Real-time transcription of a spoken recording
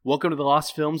Welcome to the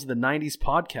Lost Films of the 90s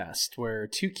podcast, where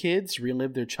two kids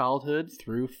relive their childhood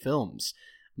through films.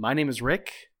 My name is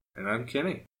Rick. And I'm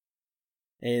Kenny.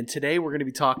 And today we're going to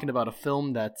be talking about a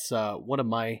film that's one of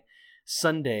my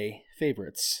Sunday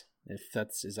favorites.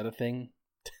 Is that a thing?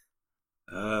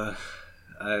 I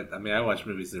watch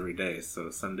movies every day, so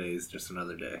Sunday is just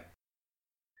another day.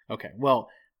 Okay, well,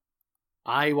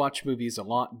 I watch movies a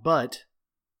lot, but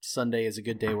Sunday is a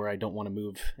good day where I don't want to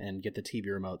move and get the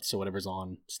TV remote, so whatever's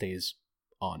on stays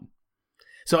on.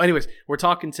 So anyways, we're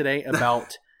talking today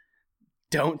about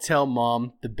Don't Tell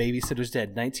Mom, The Babysitter's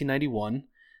Dead, 1991.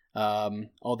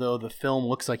 Although the film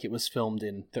looks like it was filmed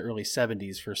in the early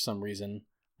 70s for some reason.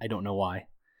 I don't know why.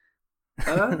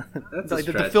 That's like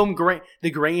the film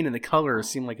the grain and the colors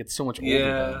seem like it's so much older.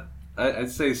 Yeah, I'd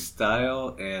say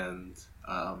style and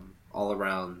all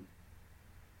around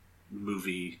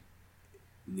movie-ness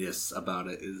about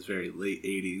it is very late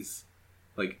 80s,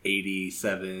 like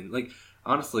 87. Like,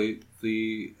 honestly,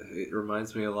 it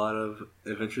reminds me a lot of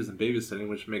Adventures in Babysitting,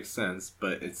 which makes sense,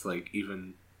 but it's like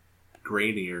even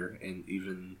grainier and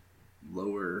even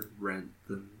lower rent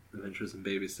than Adventures in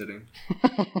Babysitting.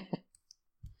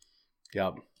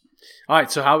 Yep. All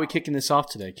right, so how are we kicking this off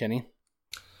today, Kenny?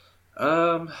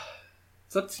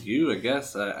 It's up to you, I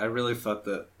guess. I really thought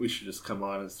that we should just come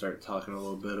on and start talking a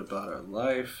little bit about our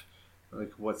life,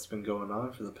 like what's been going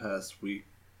on for the past week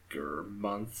or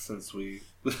month since we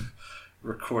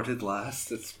recorded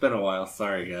last. It's been a while.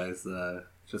 Sorry, guys.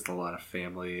 Just a lot of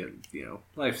family and,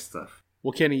 life stuff.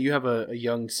 Well, Kenny, you have a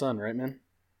young son, right, man?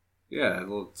 Yeah, a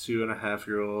little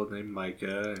 2.5-year-old named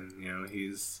Micah, and,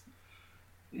 he's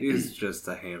just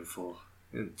a handful.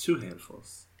 And 2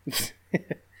 handfuls.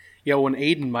 Yeah, when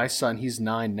Aiden, my son, he's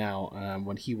 9 now.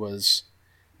 When he was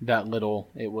that little,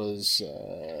 it was...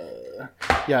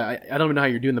 I don't even know how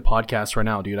you're doing the podcast right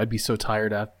now, dude. I'd be so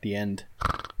tired at the end.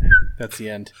 That's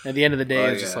the end. At the end of the day,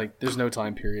 it's just like, there's no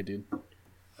time period, dude.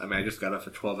 I just got off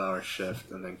a 12-hour shift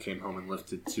and then came home and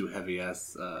lifted 2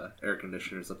 heavy-ass air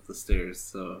conditioners up the stairs,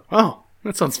 so... Oh,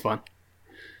 that sounds fun.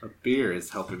 A beer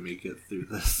is helping me get through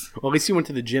this. Well, at least you went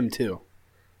to the gym, too.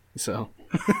 So...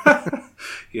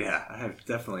 Yeah, I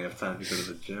definitely have time to go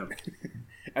to the gym.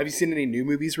 Have you seen any new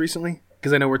movies recently?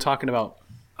 Because I know we're talking about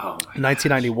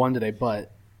 1991 today,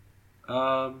 but...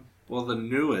 Well, the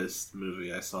newest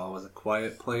movie I saw was A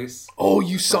Quiet Place. Oh,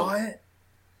 you saw it?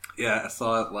 Yeah, I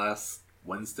saw it last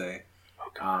Wednesday.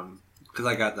 Because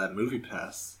I got that movie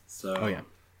pass. So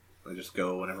I just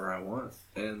go whenever I want.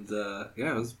 And,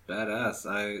 it was badass.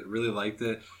 I really liked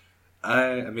it.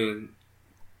 I mean...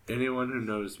 Anyone who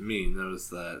knows me knows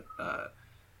that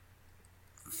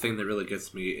the thing that really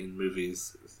gets me in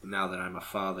movies now that I'm a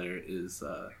father is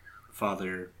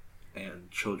father and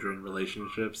children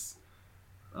relationships.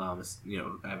 I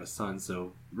have a son,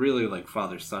 so really like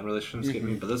father-son relationships get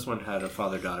me. But this one had a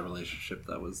father-daughter relationship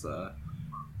that was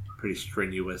pretty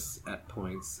strenuous at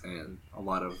points and a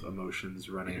lot of emotions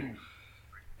running.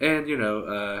 And,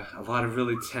 a lot of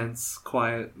really tense,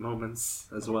 quiet moments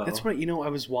as well. That's right. I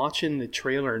was watching the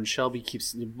trailer and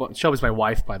Shelby's my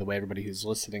wife, by the way, everybody who's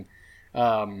listening.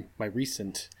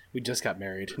 We just got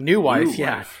married. New wife.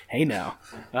 Hey now.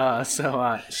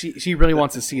 She really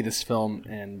wants to see this film.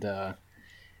 And I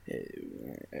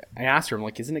asked her, I'm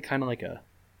like, isn't it kind of like a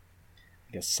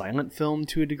silent film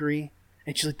to a degree?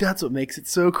 And she's like, that's what makes it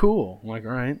so cool. I'm like, all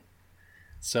right.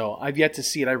 So I've yet to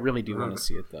see it. I really do want to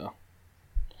see it, though.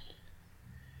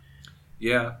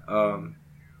 Yeah,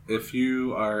 if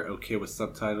you are okay with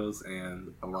subtitles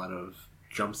and a lot of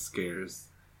jump scares,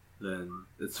 then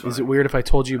it's fine. Is it weird if I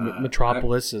told you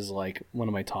Metropolis is like one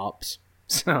of my tops?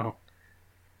 So,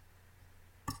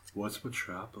 what's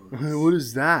Metropolis? What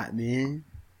is that, man?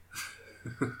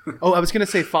 I was gonna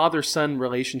say father-son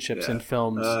relationships in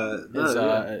films is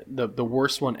the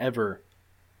worst one ever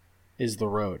is The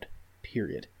Road.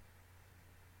 Period.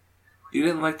 You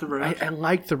didn't like The Road? I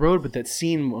liked The Road, but that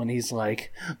scene when he's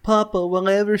like, Papa, will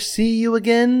I ever see you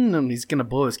again? And he's going to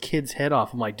blow his kid's head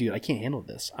off. I'm like, dude, I can't handle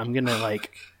this. I'm going to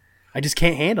I just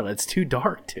can't handle it. It's too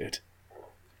dark, dude.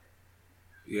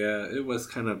 Yeah, it was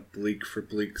kind of bleak for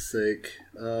bleak's sake.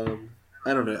 I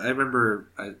don't know. I remember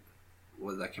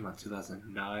that came out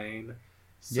 2009.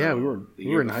 So yeah, we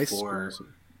were in high school. So.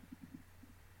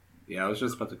 Yeah, I was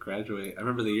just about to graduate. I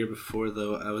remember the year before,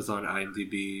 though, I was on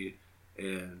IMDb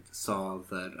and saw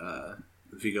that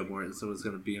Viggo Mortensen was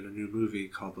going to be in a new movie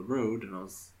called The Road,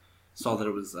 and saw that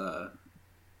it was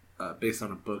based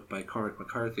on a book by Cormac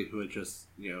McCarthy, who had just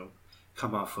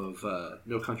come off of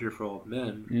No Country for Old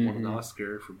Men, won an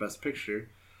Oscar for Best Picture.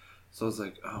 So I was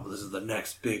like, oh, this is the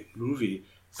next big movie.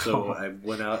 So I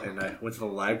went out and I went to the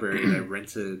library and I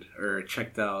rented or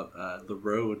checked out The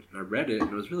Road. And I read it and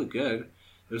it was really good.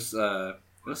 It was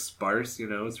sparse,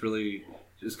 it's really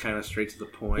just kind of straight to the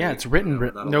point. Yeah, it's written,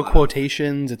 no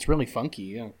quotations. It's really funky,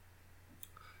 yeah.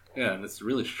 Yeah, and it's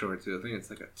really short too. I think it's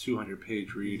like a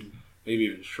 200-page read, maybe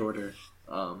even shorter.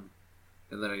 And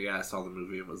then I saw the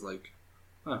movie and was like,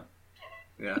 huh,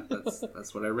 yeah,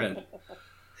 that's what I read.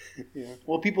 Yeah.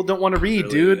 Well, people don't want to read,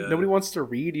 really, dude. Nobody wants to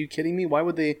read. Are you kidding me? Why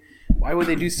would they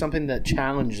do something that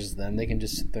challenges them? They can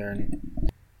just sit there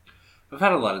and. I've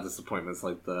had a lot of disappointments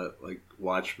like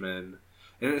Watchmen,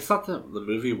 and it's not that the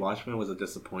movie Watchmen was a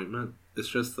disappointment. It's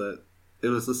just that it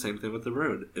was the same thing with The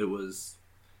Road.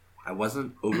 I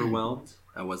wasn't overwhelmed.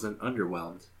 I wasn't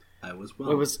underwhelmed. I was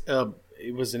whelmed. Well,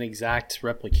 it was an exact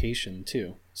replication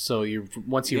too. So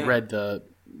once you read the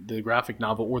graphic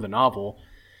novel or the novel,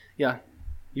 yeah.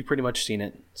 You've pretty much seen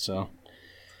it, so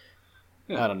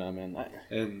I don't know, man. But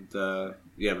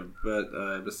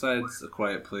besides A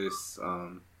Quiet Place,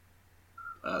 the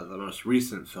most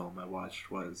recent film I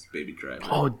watched was Baby Driver.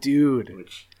 Oh, dude!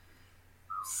 Which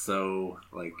so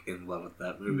in love with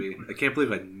that movie. I can't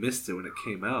believe I missed it when it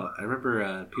came out. I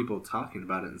remember people talking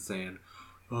about it and saying,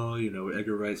 "Oh,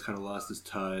 Edgar Wright's kind of lost his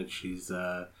touch. He's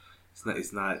not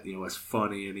as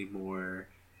funny anymore,"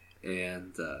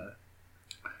 and.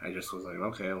 I just was like,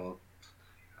 okay, well,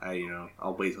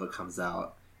 I'll wait till it comes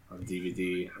out on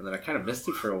DVD. And then I kind of missed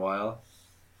it for a while.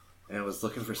 And I was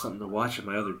looking for something to watch at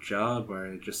my other job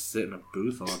where I just sit in a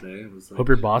booth all day. It was like, hope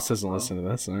your boss doesn't listen to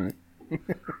this. All right.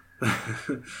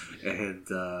 And,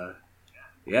 I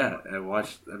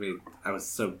was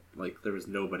so, there was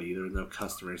nobody. There was no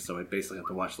customers. So I basically had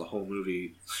to watch the whole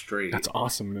movie straight. That's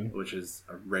awesome, man. Which is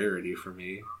a rarity for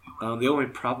me. The only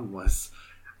problem was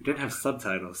I didn't have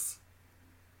subtitles.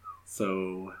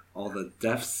 So all the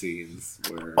death scenes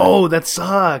were that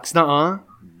sucks. Nuh-uh.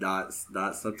 Not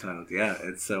subtitled, yeah.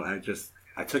 And so I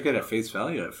took it at face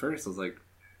value at first. I was like,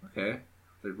 okay,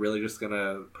 they're really just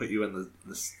gonna put you in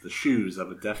the shoes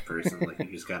of a deaf person.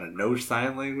 You just gotta know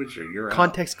sign language or you're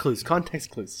context clues.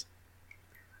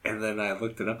 And then I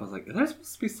looked it up. I was like, are there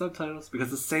supposed to be subtitles?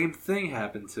 Because the same thing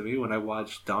happened to me when I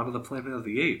watched Dawn of the Planet of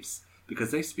the Apes,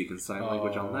 because they speak in sign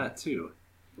language on that too.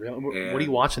 Really? What are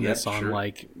you watching this on,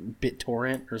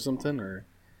 BitTorrent or something, or?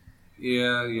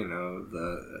 Yeah,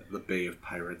 the Bay of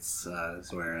Pirates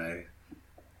is where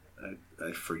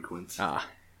I frequent. Ah.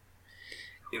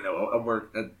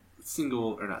 A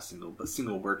single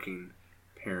working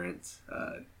parent.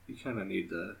 You kind of need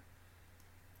to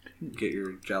get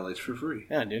your jollies for free.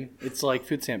 Yeah, dude. It's like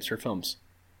food stamps for films.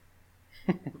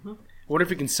 I wonder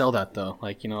if you can sell that though.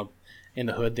 In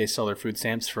the hood, they sell their food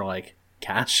stamps for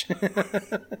cash.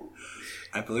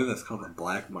 I believe that's called a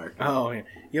black market. Oh, yeah.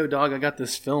 Yo, dog, I got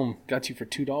this film. Got you for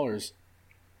 $2.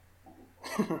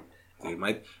 Dude,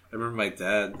 I remember my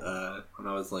dad, when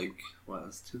I was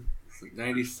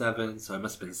 97, so I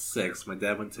must have been 6. My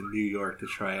dad went to New York to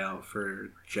try out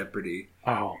for Jeopardy!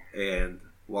 Oh. And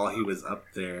while he was up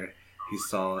there, he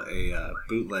saw a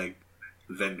bootleg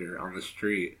vendor on the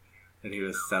street, and he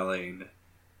was selling,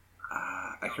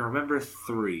 I can remember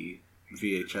 3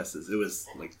 VHSs. It was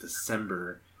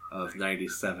December of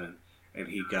 97, and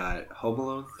he got Home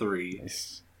Alone 3,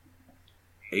 nice.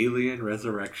 Alien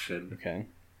Resurrection, okay,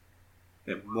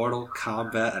 and Mortal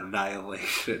Kombat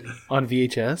Annihilation on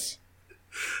VHS.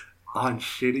 On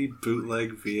shitty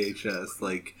bootleg VHS,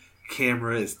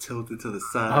 camera is tilted to the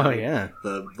side. Oh yeah,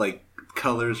 the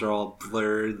colors are all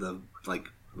blurred. The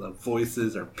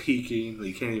voices are peaking.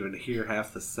 You can't even hear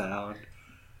half the sound.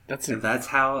 That's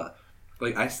how.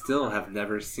 I still have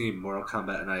never seen Mortal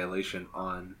Kombat Annihilation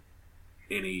on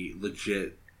any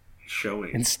legit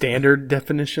showing. In standard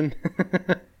definition?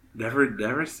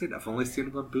 Never seen it. I've only seen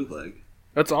it on bootleg.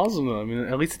 That's awesome, though. I mean,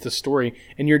 at least it's a story.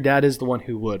 And your dad is the one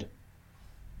who would.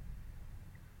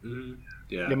 Mm-hmm.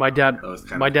 Yeah. My dad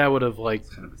would have,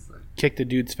 kicked the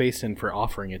dude's face in for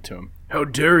offering it to him. How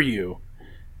dare you?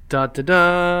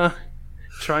 Da-da-da.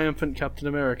 Triumphant Captain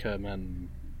America, man.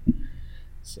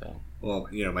 So... Well,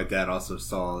 my dad also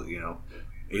saw,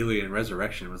 Alien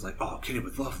Resurrection and was like, oh, Kenny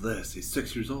would love this. He's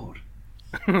 6 years old.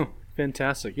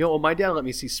 Fantastic. Well, my dad let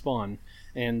me see Spawn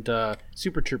and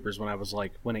Super Troopers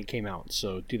when it came out.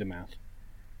 So do the math.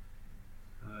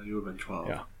 You would have been 12.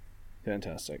 Yeah.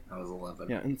 Fantastic. I was 11.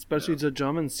 Yeah, and especially the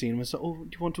German scene was like, oh, do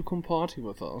you want to come party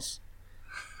with us?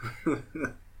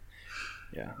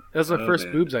 Yeah, that was the first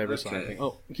boobs I ever saw. I think.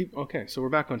 Okay, so we're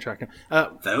back on track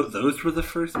now. Those were the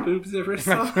first boobs you ever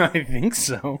saw? I think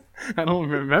so. I don't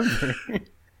remember.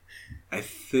 I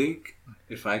think,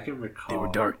 if I can recall, they were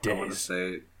dark days. I want to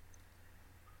say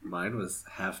mine was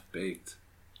Half Baked.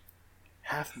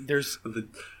 there's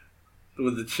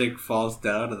when the chick falls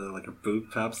down and then like a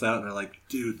boob pops out and they're like,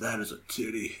 dude, that is a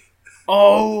titty.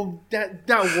 Oh,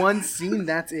 that one scene,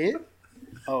 that's it?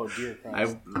 Oh, dear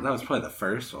Christ. That was probably the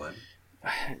first one.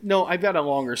 No, I've got a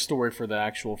longer story for the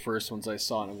actual first ones I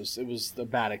saw, and it was a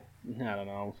bad. I don't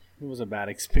know. It was a bad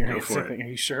experience. Go for it. Are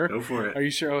you sure? Go for it. Are you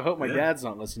sure? I hope my dad's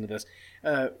not listening to this.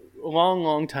 A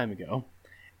long time ago,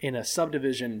 in a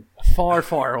subdivision far,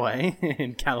 far away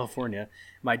in California,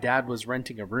 my dad was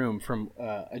renting a room from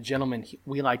a gentleman.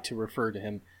 We like to refer to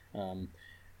him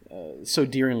so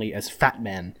dearly as Fat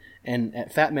Man. And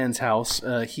at Fat Man's house,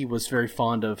 he was very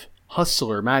fond of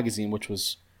Hustler magazine, which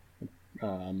was,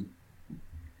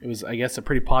 it was, I guess, a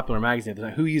pretty popular magazine at the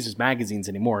time. Who uses magazines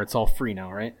anymore? It's all free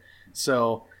now, right?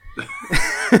 So,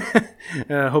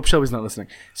 hope Shelby's not listening.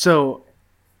 So,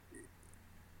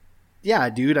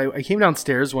 yeah, dude, I came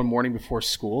downstairs one morning before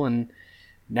school, and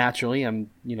naturally, I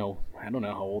don't know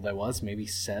how old I was, maybe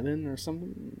 7 or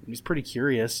something. I was pretty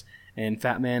curious, and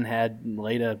Fat Man had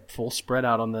laid a full spread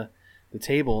out on the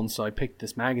table, and so I picked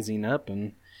this magazine up,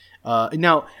 and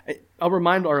now I'll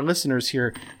remind our listeners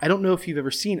here, I don't know if you've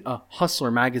ever seen a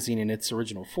Hustler magazine in its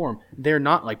original form. They're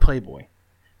not like Playboy.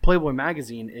 Playboy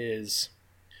magazine is,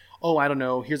 oh, I don't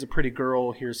know, here's a pretty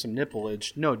girl, here's some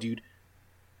nippleage. No, dude,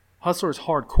 Hustler is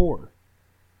hardcore.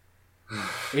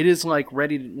 It is like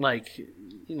ready to, like,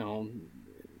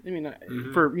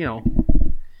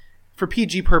 for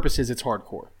PG purposes, it's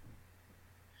hardcore.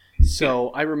 So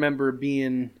I remember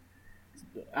being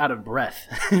out of breath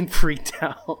and freaked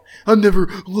out. I'm never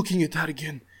looking at that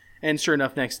again. And sure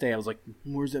enough, next day I was like,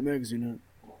 "Where's that magazine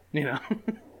at?"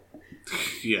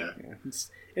 Yeah.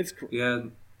 It's cool. Yeah.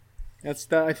 I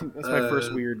think that's my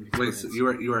first weird experience. Wait,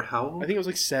 so you were how old? I think it was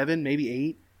like 7, maybe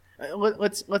 8.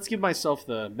 Let's give myself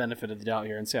the benefit of the doubt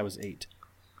here and say I was 8.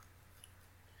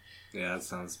 Yeah, that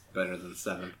sounds better than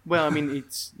 7. Well, I mean,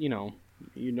 it's, you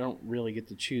don't really get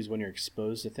to choose when you're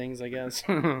exposed to things, I guess.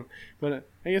 But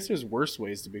I guess there's worse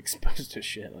ways to be exposed to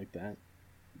shit like that.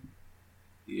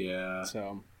 Yeah.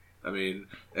 So, I mean,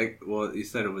 you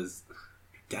said it was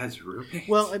your dad's roommate?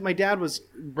 Well, my dad was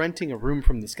renting a room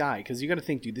from this guy, because you got to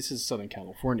think, dude, this is Southern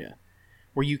California,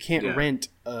 where you can't rent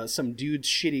some dude's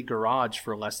shitty garage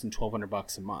for less than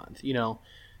 $1,200 a month,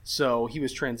 So he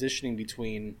was transitioning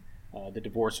between the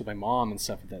divorce with my mom and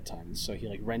stuff at that time. So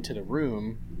he rented a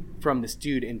room from this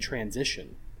dude in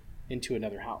transition into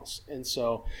another house. And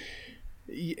so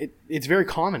it's very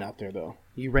common out there, though.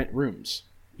 You rent rooms.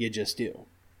 You just do.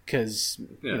 Because,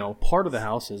 part of the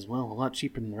house is, a lot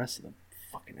cheaper than the rest of the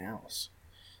fucking house.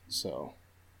 So,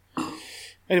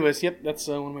 anyways, yep, that's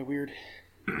one of my weird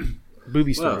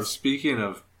booby stories. Well, speaking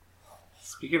of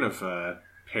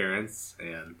parents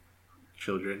and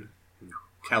children in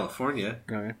California,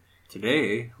 okay.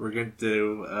 Today we're going to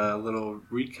do a little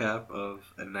recap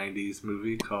of a 90s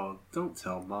movie called Don't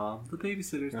Tell Mom, The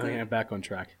Babysitter's Dead. Yeah, back on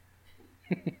track.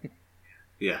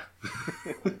 Yeah.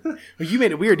 Well, you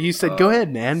made it weird. You said, "Go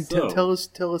ahead, man. Tell us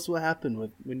what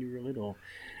happened when you were little."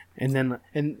 And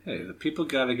hey, the people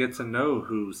got to get to know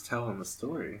who's telling the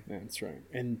story. Yeah, that's right.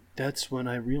 And that's when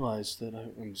I realized that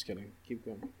I'm just kidding. Keep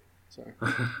going. Sorry.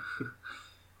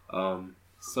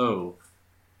 So,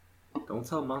 Don't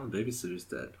Tell Mom, The Babysitter's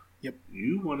Dead. Yep.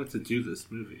 You wanted to do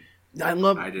this movie. I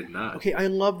did not. Okay, I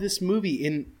love this movie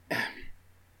in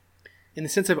the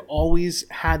sense I've always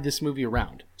had this movie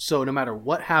around. So no matter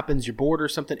what happens, you're bored or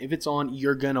something, if it's on,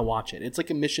 you're gonna watch it. It's like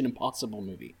a Mission Impossible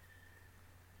movie.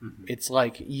 Mm-hmm. It's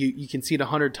like you can see it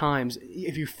 100 times.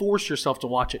 If you force yourself to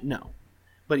watch it, no.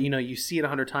 But you see it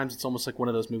 100 times, it's almost like one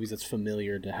of those movies that's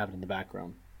familiar to have it in the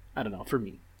background. I don't know, for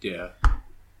me. Yeah.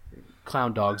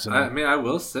 Clown dogs. I mean, I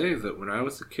will say that when I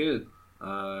was a kid,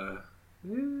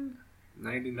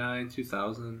 99,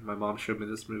 2000, my mom showed me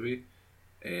this movie,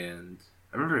 and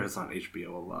I remember it was on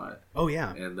HBO a lot. Oh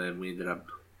yeah. And then we ended up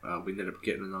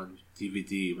getting it on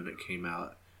DVD when it came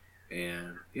out,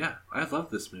 and yeah, I loved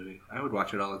this movie. I would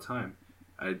watch it all the time.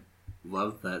 I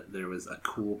loved that there was a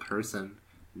cool person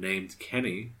named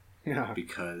Kenny,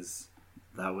 because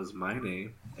that was my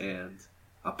name, and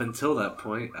up until that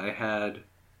point, I had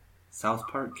South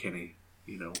Park Kenny,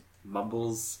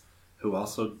 Mumbles, who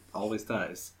also always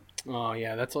dies. Oh,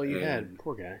 yeah, that's all you had.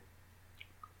 Poor guy.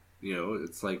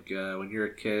 It's like when you're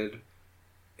a kid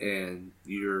and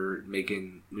you're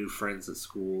making new friends at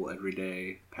school every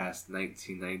day past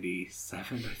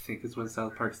 1997, I think is when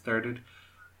South Park started.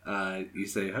 You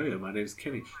say, "Oh yeah, my name's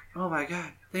Kenny." "Oh my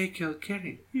god, they killed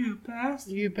Kenny. You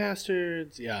bastards." You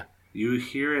bastards. Yeah. You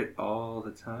hear it all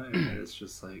the time, and it's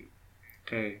just like,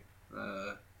 okay,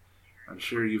 I'm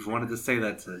sure you've wanted to say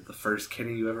that to the first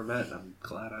Kenny you ever met. I'm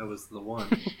glad I was the one.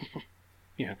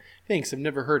 Yeah. Thanks. I've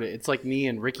never heard it. It's like me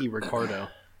and Ricky Ricardo.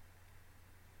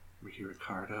 Ricky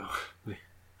Ricardo.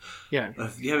 Yeah.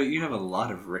 Yeah, but you have a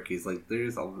lot of Rickies. Like,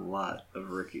 there's a lot of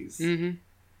Rickies.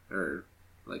 Mm-hmm. Or,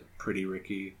 like, Pretty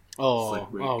Ricky. Oh,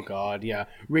 oh God, yeah.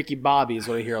 Ricky Bobby is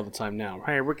what I hear all the time now.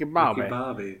 Hey, Ricky Bobby. Ricky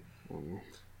Bobby.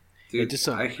 Dude,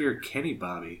 yeah, I hear Kenny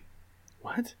Bobby.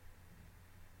 What?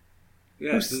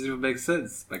 Yeah, it doesn't even make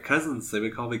sense. My cousins, they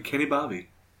would call me Kenny Bobby.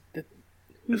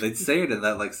 They'd say it in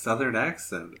that, like, southern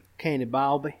accent. Kenny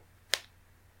Bobby.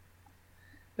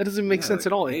 That doesn't make sense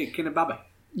at all. Hey, Kenny Bobby.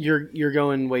 You're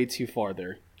going way too far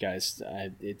there, guys.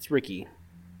 It's Ricky.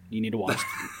 You need to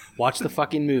watch the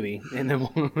fucking movie, and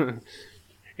then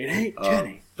it ain't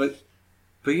Kenny. But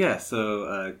yeah.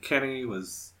 So Kenny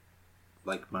was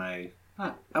like my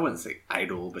I wouldn't say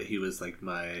idol, but he was like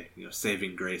my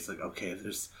saving grace. Like, okay,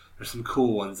 there's some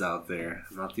cool ones out there.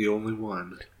 I'm not the only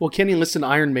one. Well, Kenny listened to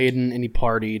Iron Maiden, and he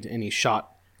partied, and he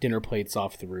shot dinner plates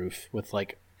off the roof with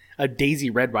like a Daisy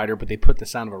Red Ryder, but they put the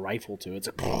sound of a rifle to it. It's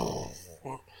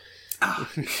like,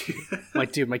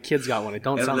 like, dude, my kid's got one. It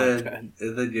don't sound like that.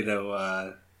 And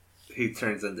then he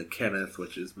turns into Kenneth,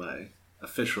 which is my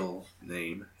official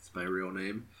name. It's my real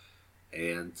name,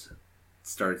 and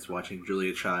starts watching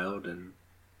Julia Child and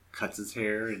cuts his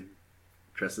hair and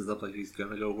dresses up like he's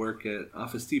gonna go work at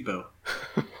Office Depot.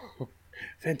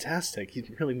 Fantastic. He's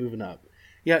really moving up.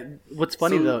 Yeah, what's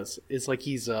funny though is like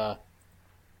he's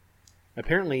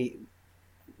apparently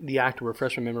the actor.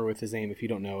 Refresh my memory with his name. If you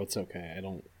don't know, it's okay. I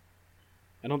don't.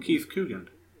 Keith Coogan.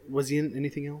 Was he in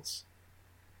anything else?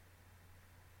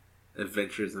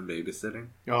 Adventures in Babysitting.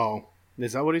 Oh,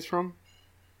 is that what he's from?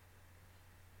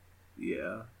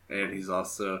 Yeah, and he's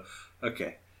also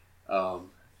okay.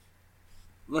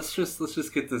 Let's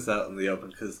just get this out in the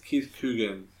open, because Keith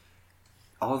Coogan,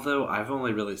 although I've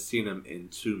only really seen him in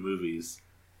 2 movies,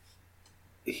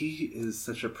 he is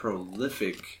such a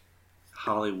prolific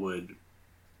Hollywood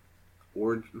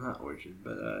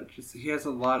just he has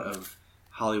a lot of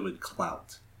Hollywood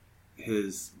clout.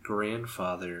 His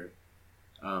grandfather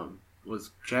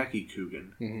was Jackie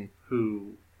Coogan,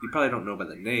 who you probably don't know by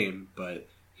the name, but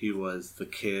he was the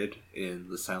kid in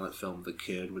the silent film The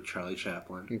Kid with Charlie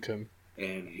Chaplin. Okay.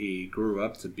 And he grew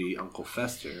up to be Uncle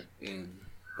Fester in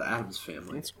The Addams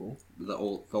Family. That's cool. The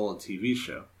old TV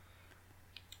show.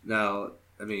 Now,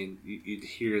 I mean, you'd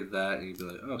hear that and you'd be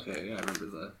like, okay, yeah, I remember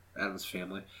The Addams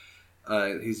Family.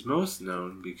 He's most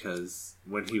known because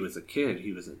when he was a kid,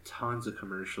 he was in tons of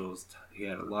commercials. He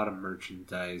had a lot of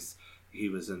merchandise. He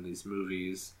was in these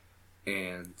movies.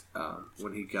 And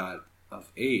when he got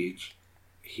of age,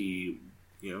 he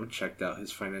checked out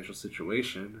his financial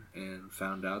situation and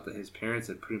found out that his parents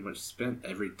had pretty much spent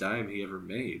every dime he ever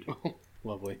made.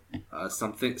 Lovely.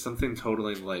 Something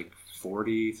totaling like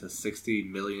 $40 to $60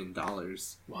 million.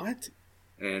 What?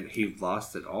 And he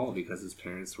lost it all because his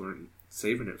parents weren't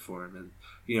saving it for him. And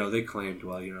they claimed,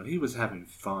 well, he was having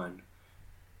fun.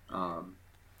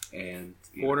 And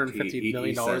 $450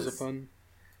 million of fun.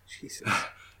 Jesus.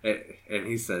 And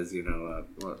he says,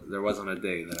 well, there wasn't a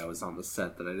day that I was on the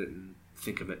set that I didn't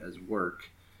think of it as work.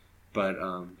 But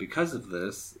because of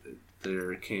this,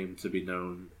 there came to be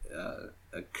known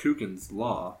a Coogan's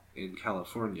Law in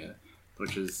California,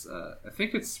 which is, I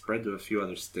think it's spread to a few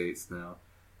other states now.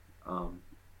 I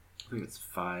think it's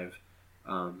 5.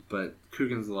 But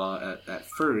Coogan's Law at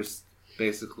first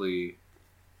basically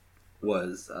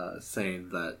was saying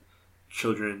that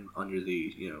children under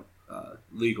the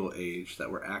legal age that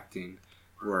were acting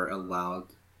were allowed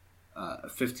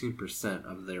 15%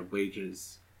 of their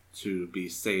wages to be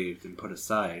saved and put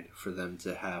aside for them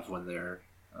to have when they're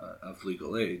of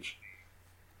legal age.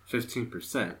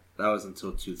 15%. That was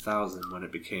until 2000 when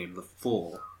it became the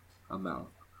full amount.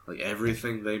 Like,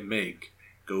 everything they make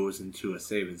goes into a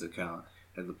savings account,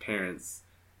 and the parents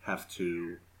have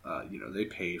to, they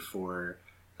pay for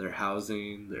their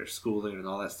housing, their schooling, and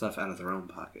all that stuff out of their own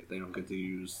pocket. They don't get to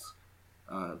use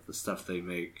the stuff they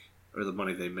make, or the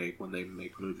money they make when they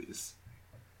make movies.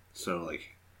 So,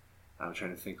 like, I'm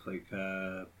trying to think, like,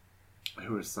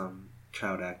 who are some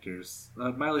child actors?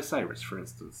 Miley Cyrus, for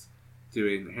instance,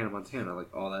 doing Hannah Montana.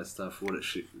 Like, all that stuff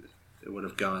it would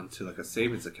have gone to like a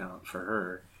savings account for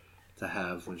her to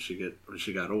have when she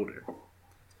got older.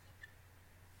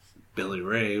 Billy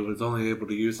Ray was only able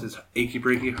to use his achy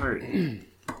breaky heart.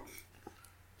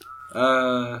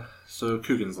 So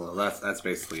Coogan's Law, that's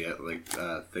basically it. Like,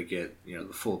 they get the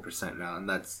full percent now, and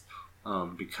that's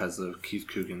because of Keith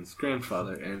Coogan's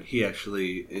grandfather, and he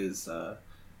actually is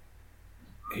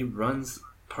he runs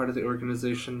part of the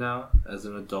organization now as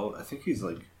an adult. I think he's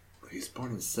born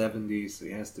in the 70s, so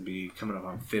he has to be coming up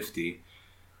on 50.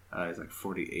 He's like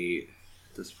 48.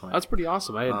 at this point. That's pretty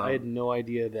awesome. I had no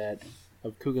idea that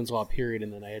of Coogan's Law period,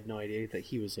 and then I had no idea that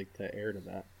he was like the heir to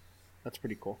that. That's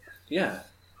pretty cool. Yeah.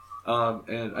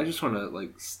 And I just want to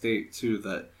like state too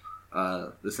that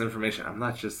this information, I'm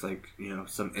not just like,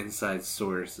 some inside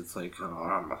source. It's like,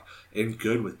 I'm in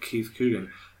good with Keith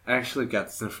Coogan. I actually got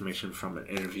this information from an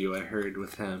interview I heard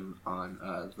with him on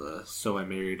the So I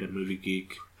Married a Movie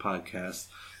Geek podcast.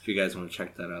 If you guys want to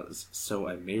check that out, it's So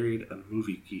I Married a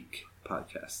Movie Geek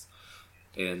podcast.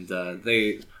 And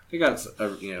they got,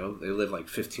 they live like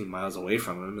 15 miles away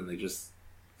from him, and they just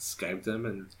Skyped him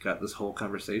and got this whole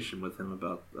conversation with him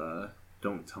about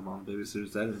Don't Tell Mom the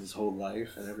Babysitter's Dead and his whole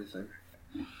life and everything.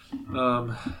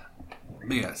 But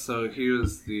yeah, so he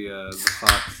was the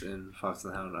fox in Fox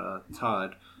and the Hound,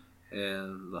 Todd,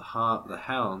 and the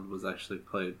Hound was actually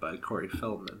played by Corey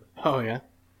Feldman. Oh yeah.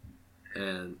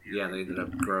 And yeah, they ended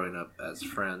up growing up as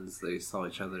friends. They saw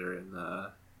each other in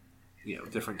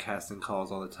different casting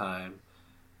calls all the time.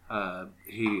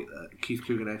 Keith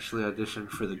Coogan actually auditioned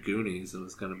for the Goonies and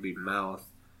was going to be Mouth,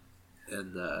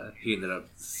 and he ended up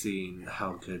seeing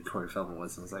how good Corey Feldman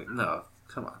was and was like, no,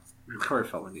 come on, Corey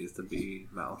Feldman needs to be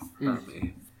Mouth, not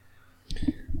me.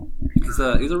 He's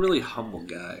a really humble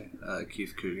guy,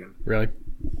 Keith Coogan. Really?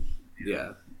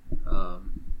 Yeah.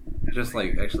 Just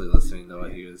like actually listening to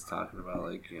what he was talking about,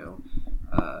 like,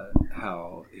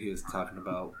 how he was talking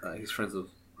about he's friends with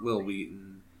Wil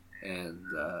Wheaton and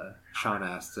Sean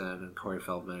Astin and Corey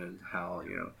Feldman, and how,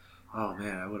 oh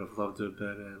man, I would have loved to have been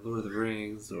in Lord of the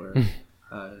Rings or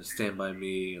Stand By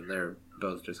Me, and they're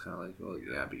both just kind of like, well,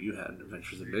 yeah, but you had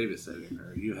Adventures in Babysitting,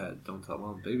 or you had Don't Tell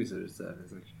Mom the Babysitter's Dead. And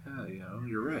it's like, yeah,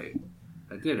 you're right.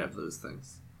 I did have those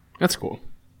things. That's cool.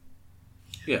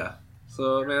 Yeah.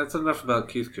 So, man, that's enough about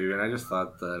Keith Coogan. I just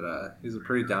thought that he's a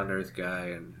pretty down-to-earth guy,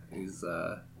 and he's,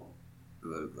 I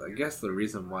guess the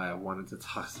reason why I wanted to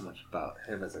talk so much about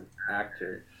him as an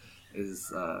actor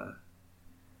is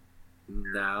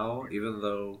now, even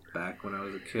though back when I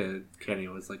was a kid, Kenny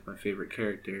was like my favorite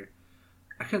character,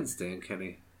 I couldn't stand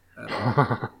Kenny at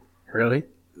all. Really?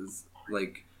 It's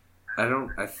like,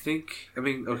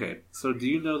 okay, so do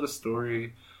you know the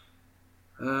story?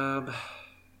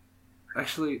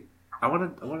 Actually, I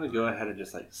want to go ahead and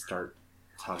just like start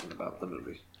talking about the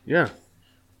movie. Yeah.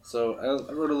 So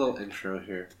I wrote a little intro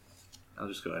here. I'll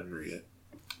just go ahead and read it.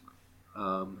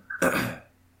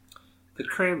 The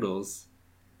Crandalls,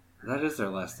 that is their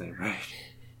last name, right?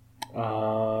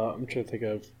 I'm trying to think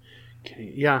of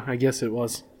Kenny. Yeah, I guess it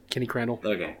was Kenny Crandall.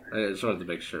 Okay, I just wanted to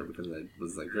make sure because I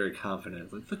was like very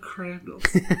confident. Like, the Crandalls.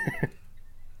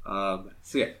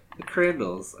 So yeah, the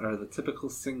Crandalls are the typical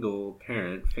single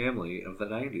parent family of the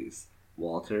 90s.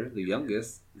 Walter, the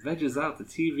youngest, veges out the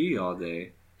TV all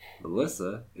day.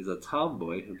 Melissa is a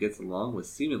tomboy who gets along with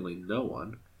seemingly no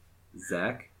one.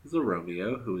 Zach is a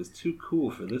Romeo who is too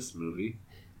cool for this movie.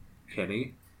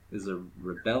 Kenny is a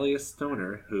rebellious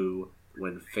stoner who,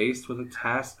 when faced with a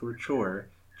task or chore,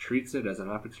 treats it as an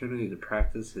opportunity to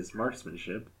practice his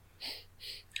marksmanship.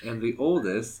 And the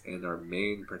oldest, and our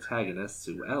main protagonist,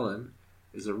 Sue Ellen,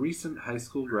 is a recent high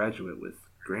school graduate with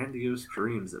grandiose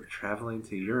dreams of traveling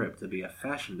to Europe to be a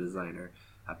fashion designer,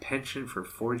 a penchant for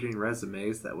forging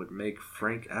resumes that would make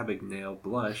Frank Abagnale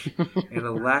blush, and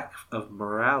a lack of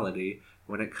morality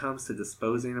when it comes to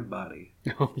disposing a body.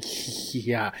 Oh,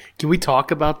 yeah. Can we talk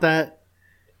about that?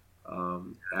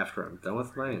 After I'm done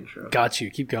with my intro. Got you.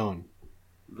 Keep going.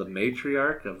 The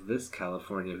matriarch of this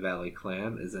California Valley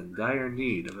clan is in dire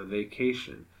need of a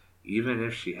vacation, even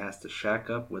if she has to shack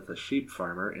up with a sheep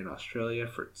farmer in Australia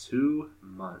for 2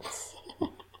 months.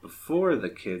 Before the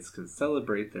kids can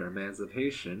celebrate their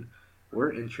emancipation,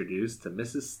 we're introduced to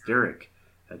Mrs. Sturrock,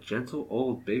 a gentle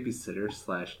old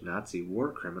babysitter/Nazi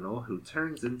war criminal who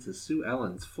turns into Sue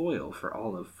Ellen's foil for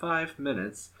all of 5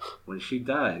 minutes when she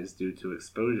dies due to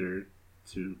exposure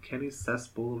to Kenny's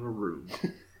cesspool of a room.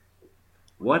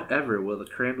 Whatever will the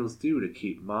Crandalls do to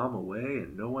keep Mom away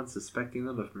and no one suspecting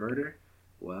them of murder?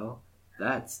 Well,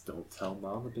 that's Don't Tell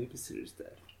Mom the Babysitter's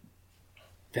Dead.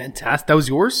 Fantastic. That was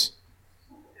yours?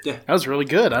 Yeah. That was really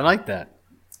good. I like that.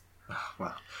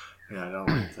 Well, yeah, I don't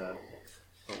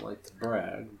like to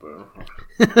brag,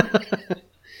 but...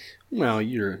 Well,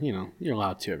 you're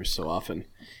allowed to every so often.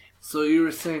 So you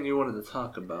were saying you wanted to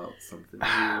talk about something. What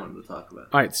you wanted to talk about?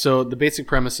 All right, so the basic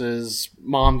premise is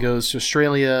Mom goes to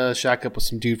Australia, shack up with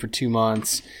some dude for 2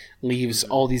 months, leaves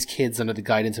all these kids under the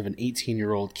guidance of an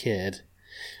 18-year-old kid.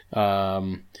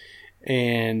 And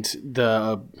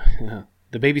the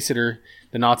babysitter,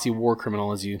 the Nazi war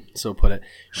criminal, as you so put it,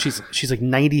 she's like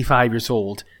 95 years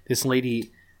old. This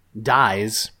lady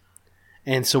dies,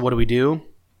 and so what do?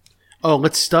 Oh,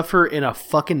 let's stuff her in a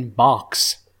fucking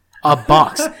box a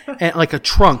box and like a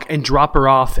trunk and drop her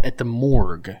off at the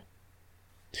morgue.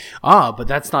 But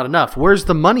that's not enough. Where's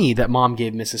the money that Mom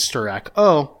gave Mrs. Sturak?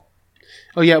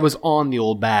 Oh yeah, it was on the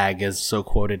old bag, as so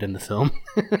quoted in the film.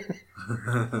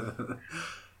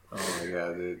 Oh my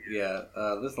god, dude. Yeah,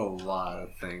 there's a lot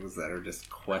of things that are just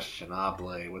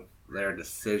questionable with their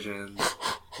decisions,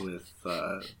 with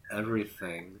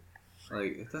everything.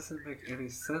 Like, it doesn't make any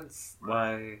sense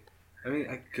why. I mean,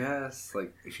 I guess,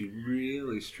 like, if you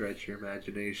really stretch your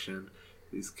imagination,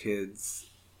 these kids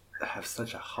have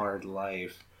such a hard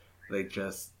life. They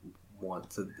just want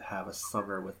to have a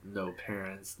summer with no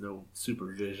parents, no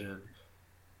supervision.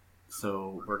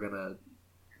 So we're gonna,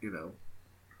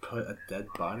 put a dead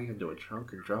body into a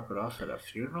trunk and drop it off at a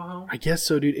funeral home? I guess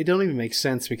so, dude. It don't even make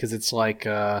sense because it's like,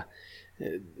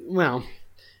 well,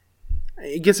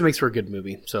 I guess it makes for a good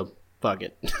movie, so fuck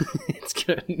it. It's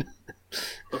good.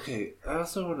 Okay, I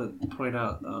also want to point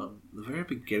out the very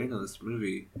beginning of this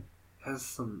movie has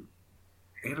some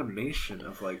animation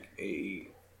of like a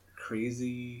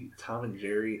crazy Tom and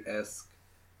Jerry-esque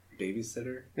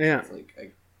babysitter. Yeah. It's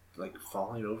like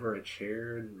falling over a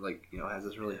chair and has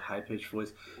this really high pitched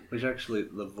voice, which actually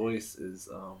the voice is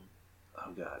oh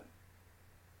god,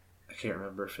 I can't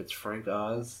remember if it's Frank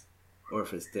Oz or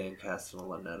if it's Dan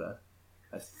Castellaneta.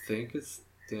 I think it's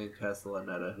Dan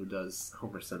Castellaneta who does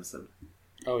Homer Simpson.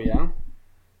 Oh yeah?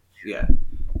 Yeah.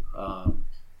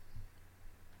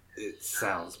 It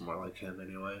sounds more like him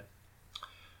anyway.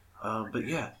 But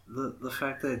yeah, the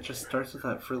fact that it just starts with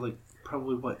that for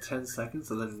probably 10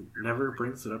 seconds and then never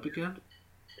brings it up again?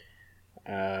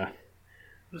 What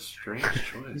a strange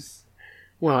choice.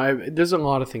 Well, there's a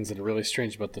lot of things that are really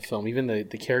strange about the film. Even the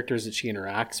characters that she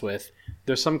interacts with.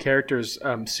 There's some characters,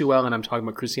 Sue Ellen, I'm talking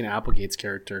about Christina Applegate's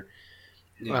character.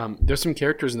 Yeah. There's some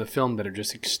characters in the film that are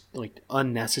just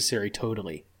unnecessary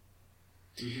totally.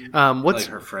 Mm-hmm. What's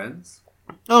like her friends?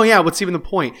 Oh yeah, what's even the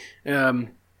point?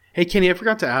 Hey, Kenny, I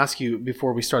forgot to ask you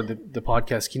before we started the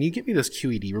podcast. Can you get me those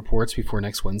QED reports before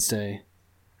next Wednesday?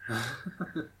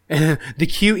 The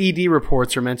QED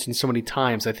reports are mentioned so many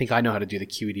times. I think I know how to do the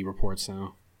QED reports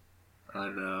now. I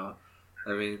know.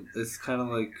 I mean, it's kind of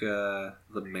like the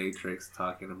Matrix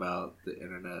talking about the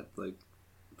internet, like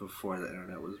before the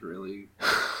internet was really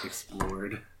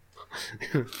explored.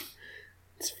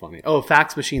 It's funny. Oh,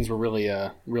 fax machines were really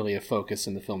a focus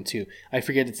in the film too. I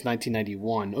forget it's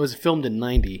 1991. It was filmed in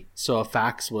 90, so a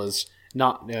fax was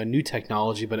not a new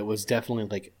technology, but it was definitely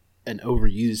like an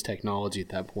overused technology at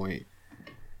that point.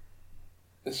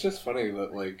 It's just funny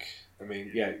that like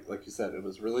you said, it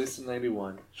was released in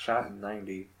 91, shot in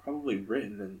 90, probably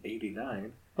written in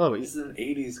 89. Oh, this is an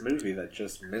 80s movie that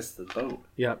just missed the boat.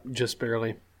 Yeah, just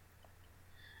barely.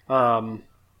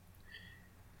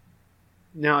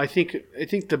 Now, I think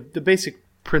the basic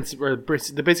principle, or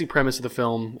the basic premise of the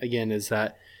film again is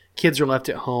that kids are left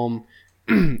at home.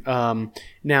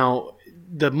 Now,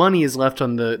 the money is left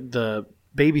on the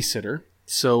babysitter.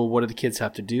 So, what do the kids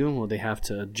have to do? Well, they have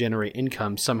to generate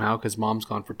income somehow because mom's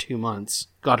gone for 2 months.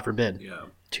 God forbid. Yeah.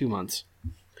 2 months.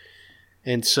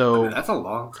 And so that's a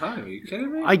long time. Are you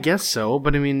kidding me? I guess so,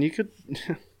 but I mean, you could.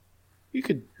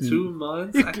 2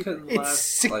 months? I couldn't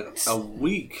last a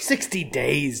week. 60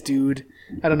 days, dude.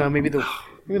 I don't know. Maybe the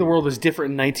world was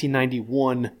different in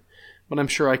 1991, but I'm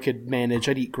sure I could manage.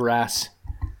 I'd eat grass.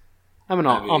 I'm an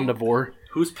omnivore.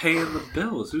 Who's paying the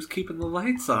bills? Who's keeping the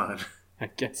lights on? I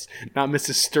guess not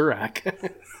Mrs. Sturak.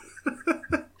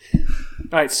 All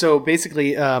right, so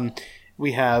basically,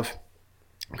 we have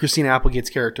Christina Applegate's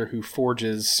character who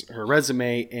forges her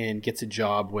resume and gets a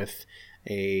job with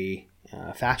a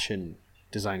fashion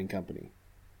designing company.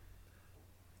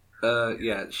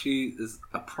 Yeah, she is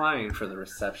applying for the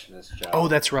receptionist job. Oh,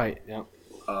 that's right. Yeah.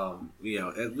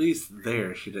 At least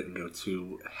there she didn't go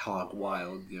too hog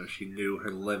wild. She knew her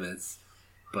limits,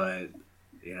 but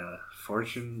yeah,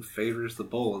 fortune favors the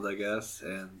bold, I guess.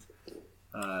 And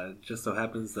just so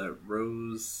happens that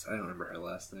Rose, I don't remember her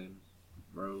last name,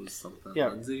 Rose something, yeah.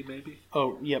 Lindsay maybe.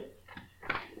 Oh, yep.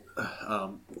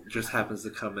 Just happens to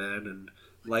come in and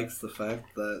likes the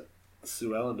fact that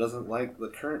Sue Ellen doesn't like the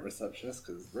current receptionist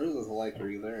because Rose doesn't like her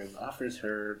either, and offers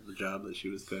her the job that she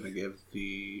was going to give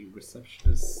the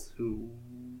receptionist whose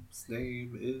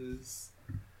name is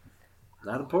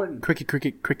not important.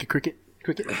 Cricket.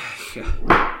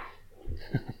 Yeah.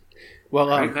 Well,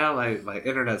 right now my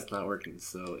internet's not working,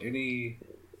 so any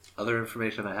other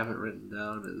information I haven't written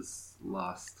down is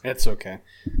lost. That's okay.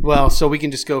 Well, so we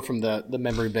can just go from the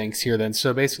memory banks here then.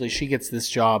 So basically she gets this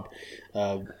job,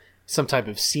 some type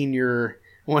of senior.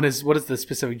 What is the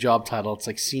specific job title? It's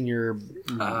like senior.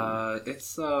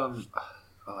 It's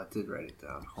Oh, I did write it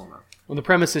down. Hold on. Well, the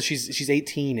premise is she's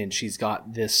 18 and she's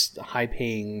got this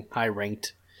high-paying,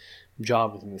 high-ranked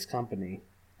job within this company.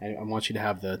 I want you to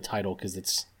have the title because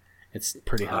it's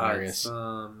pretty hilarious.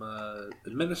 It's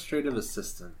administrative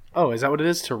assistant. Oh, is that what it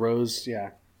is? To Rose,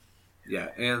 yeah. Yeah,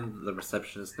 and the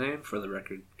receptionist's name, for the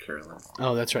record, Carolyn.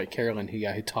 Oh, that's right, Carolyn,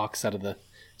 who talks out of the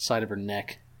side of her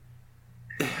neck.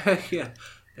 Yeah,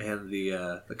 and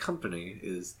the company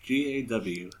is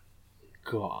GAW.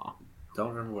 Gaw.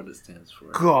 Don't remember what it stands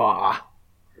for. Gaw.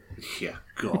 Yeah,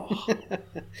 gaw.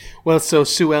 Well, so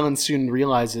Sue Ellen soon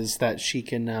realizes that she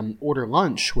can order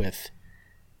lunch with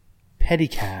petty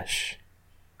cash.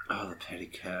 Oh, the petty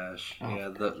cash. Oh. Yeah,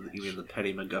 you mean the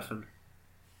petty MacGuffin?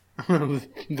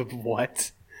 The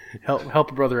what?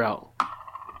 Help a brother out.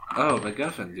 Oh,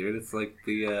 MacGuffin, dude. It's like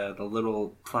the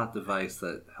little plot device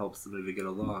that helps the movie get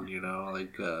along, you know?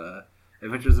 Like,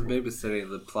 Adventures in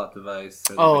Babysitting, the plot device.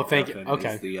 Oh, thank you.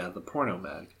 Okay. Is the porno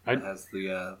mag. It has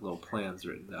the little plans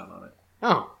written down on it.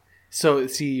 Oh. So,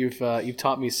 see, you've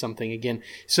taught me something again.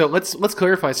 So let's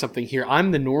clarify something here. I'm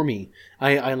the normie.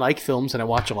 I like films and I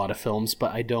watch a lot of films,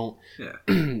 but I don't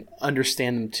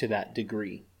understand them to that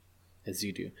degree as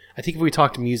you do. I think if we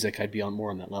talked music, I'd be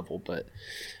more on that level, but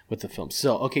with the film.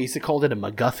 So, okay, you called it a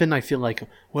MacGuffin. I feel like,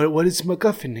 what is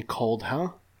MacGuffin called, huh?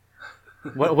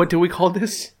 What do we call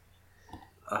this?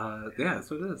 Yeah,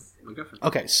 that's what it is. MacGuffin.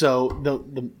 Okay, so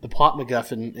the plot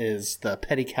MacGuffin is the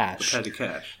petty cash. The petty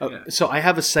cash. Yeah. So I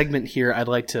have a segment here I'd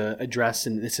like to address,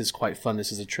 and this is quite fun.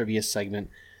 This is a trivia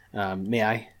segment. May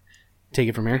I take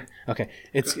it from here? Okay,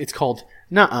 it's called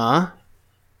Nuh-uh.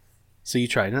 So you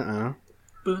try Nuh-uh.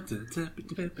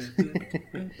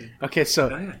 Okay,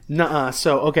 so Nuh-uh.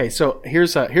 So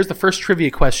here's the first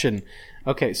trivia question.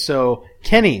 Okay, so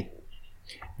Kenny.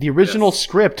 The original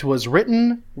script was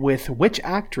written with which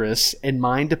actress in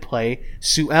mind to play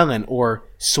Sue Ellen, or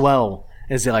Swell,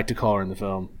 as they like to call her in the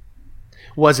film?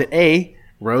 Was it A,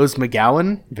 Rose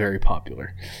McGowan, very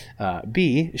popular,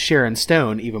 B, Sharon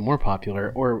Stone, even more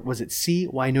popular, or was it C,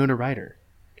 Winona Ryder?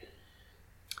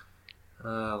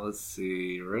 Let's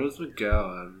see. Rose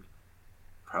McGowan,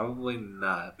 probably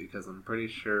not, because I'm pretty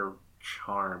sure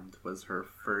Charmed was her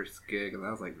first gig, and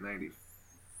that was like 90.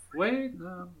 Wait,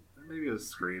 no. Maybe it was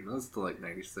Scream. That was still like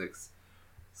 96.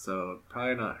 So,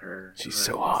 probably not her. She's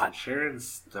so hot. Sharon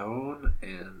Stone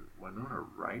and Winona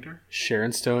Ryder?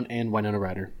 Sharon Stone and Winona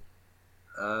Ryder.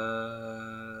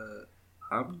 I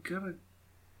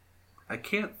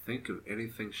can't think of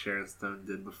anything Sharon Stone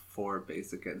did before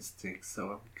Basic Instinct, so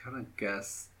I'm gonna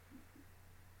guess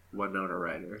Winona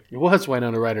Ryder. It was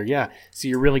Winona Ryder, yeah. So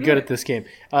you're really good at this game.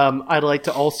 I'd like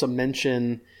to also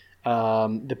mention...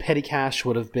 the petty cash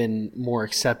would have been more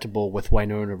acceptable with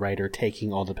Winona Ryder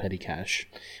taking all the petty cash.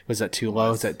 Was that too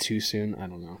low? Is that too soon? I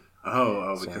don't know.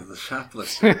 Because the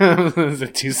shoplifter. Is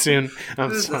it too soon?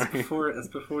 I'm sorry. That's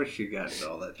before she got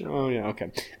all that. Oh yeah,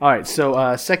 okay. All right.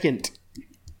 So second,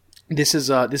 this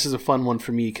is a fun one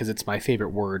for me because it's my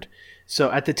favorite word. So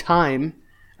at the time,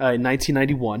 in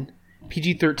 1991,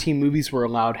 PG-13 movies were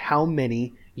allowed how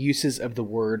many uses of the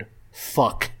word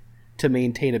fuck to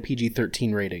maintain a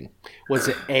PG-13 rating? Was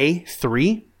it A,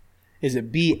 3? Is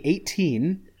it B,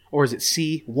 18? Or is it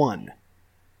C, 1?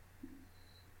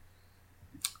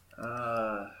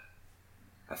 I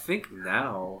think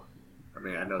now, I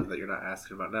mean, I know that you're not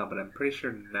asking about now, but I'm pretty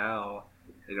sure now,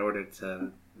 in order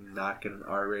to knock an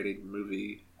R-rated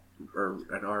movie, or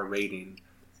an R rating,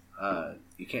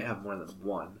 you can't have more than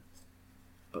 1.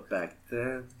 But back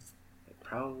then, they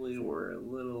probably were a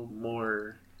little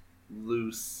more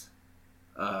loose.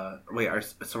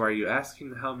 So are you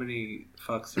asking how many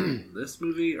fucks are in this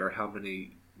movie, or how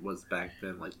many was back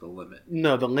then, like the limit?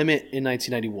 No, the limit in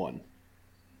 1991.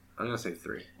 I'm gonna say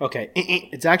 3. Okay,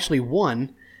 it's actually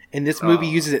 1, and this movie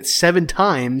uses it 7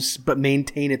 times, but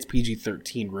maintain its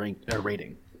PG-13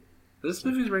 rating. This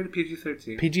movie's rated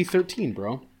PG-13. PG-13,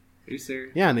 bro. Are you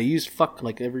serious? Yeah, and they use fuck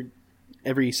like every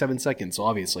 7 seconds, so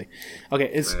obviously. Okay,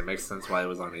 it makes sense why it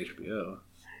was on HBO.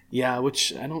 Yeah,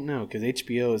 which I don't know, because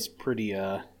HBO is pretty,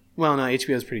 well, no,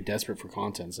 HBO is pretty desperate for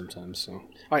content sometimes, so. All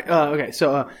right, okay,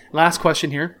 so last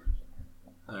question here.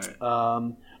 All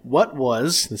right. What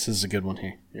was, this is a good one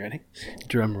here, you ready?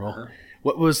 Drum roll. Uh-huh.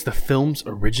 What was the film's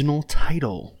original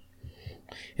title?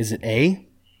 Is it A,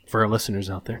 for our listeners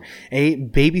out there, A,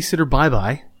 Babysitter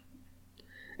Bye-Bye?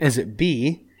 Is it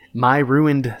B, My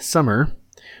Ruined Summer?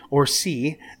 Or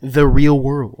C, The Real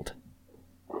World?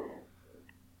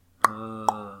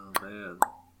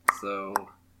 So,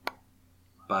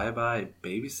 Bye-Bye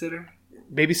Babysitter?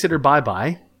 Babysitter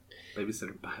Bye-Bye.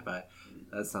 Babysitter Bye-Bye.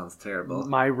 That sounds terrible.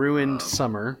 My Ruined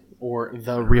Summer or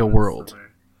The Real World.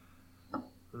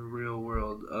 The Real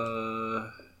World.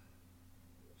 So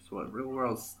what? Real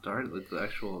World started, like the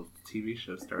actual TV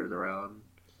show started around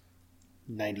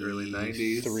early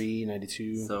 90s.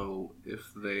 92. So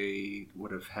if they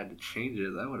would have had to change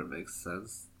it, that would have made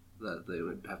sense. That they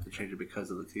would have to change it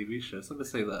because of the TV show. So I'm going to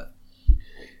say that.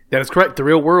 That is correct. The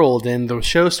Real World. And the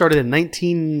show started in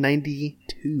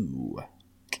 1992.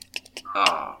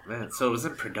 Oh, man. So it was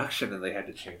in production and they had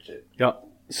to change it. Yep.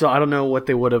 So I don't know what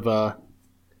they would have... I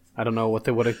don't know what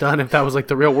they would have done if that was like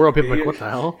the Real World. People are like, what the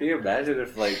hell? Can you imagine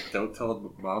if, like, Don't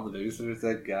Tell Mom the Babysitter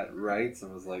Said got rights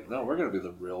and was like, no, we're going to be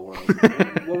the Real World.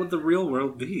 What would the Real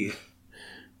World be?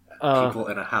 People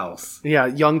in a house. Yeah,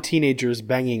 young teenagers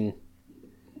banging.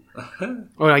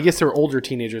 Oh, I guess they were older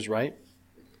teenagers, right?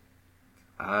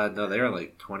 No, they were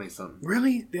like 20-something.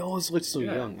 Really? They always looked so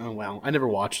young. Oh, wow. I never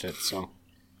watched it, so.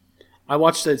 I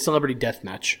watched the Celebrity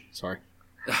Deathmatch. Sorry.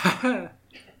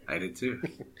 I did too.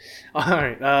 All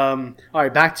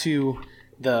right. Back to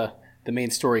the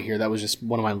main story here. That was just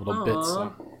one of my little bits.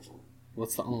 So.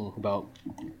 What's the about?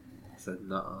 I said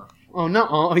nuh-uh. Oh, nuh-uh.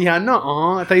 Oh, yeah,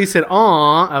 nuh-uh. I thought you said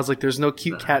aw. I was like, there's no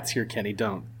cute cats here, Kenny.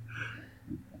 Don't.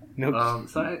 Nope.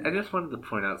 So I just wanted to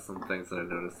point out some things that I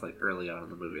noticed like early on in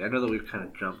the movie. I know that we've kind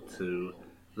of jumped to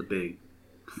the big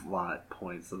plot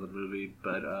points of the movie,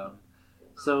 but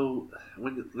so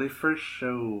when they first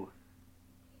show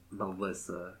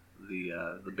Melissa,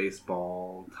 the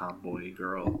baseball tomboy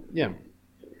girl. Yeah.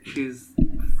 She's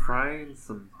frying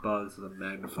some bugs with a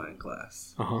magnifying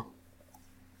glass. Uh-huh.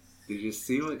 Did you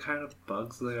see what kind of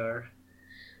bugs they are?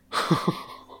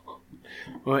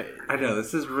 What? I know,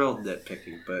 this is real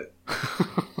nitpicking, but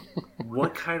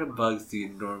what kind of bugs do you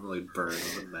normally burn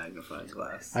with a magnifying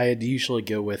glass? I'd usually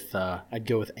go with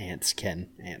ants, Ken.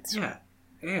 Ants. Yeah,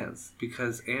 ants.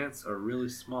 Because ants are really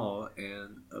small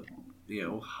and,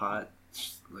 hot,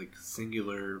 like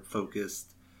singular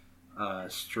focused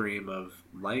stream of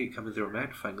light coming through a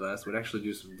magnifying glass would actually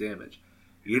do some damage.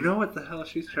 You know what the hell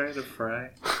she's trying to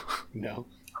fry? No.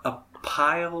 A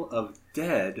pile of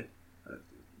dead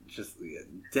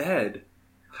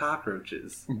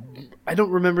cockroaches. I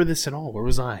don't remember this at all. Where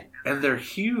was I? And they're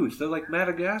huge. They're like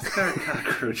Madagascar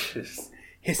cockroaches.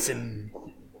 Hissing.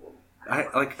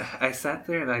 I sat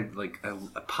there and I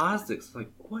paused it. It's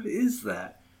like, what is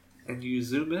that? And you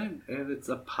zoom in and it's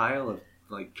a pile of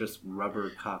like just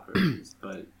rubber cockroaches.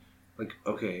 But like,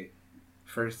 okay,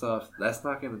 first off, that's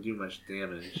not going to do much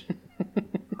damage.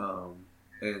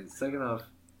 And second off,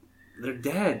 they're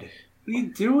dead. What are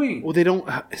you doing? Well, they don't.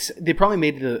 They probably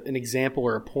made an example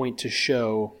or a point to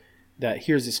show that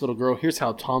here's this little girl. Here's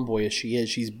how tomboyish she is.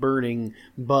 She's burning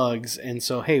bugs, and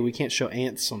so hey, we can't show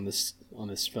ants on this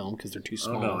film because they're too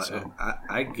small. Oh, no, so.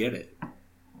 I get it.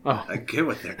 Oh. I get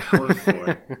what they're going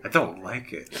for. I don't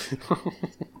like it.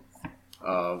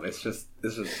 It's just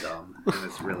dumb and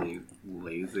it's really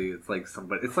lazy. It's like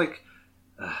somebody. It's like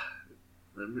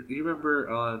you remember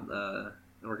on.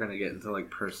 We're going to get into like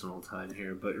personal time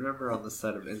here, but remember on the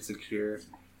set of Insecure,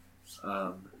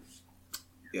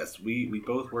 yes, we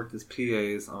both worked as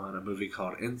PAs on a movie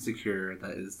called Insecure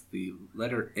that is the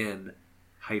letter N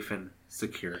hyphen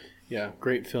secure. Yeah,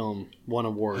 great film. Won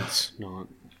awards. Not.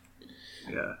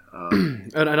 Yeah.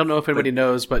 And I don't know if anybody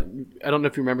knows, but I don't know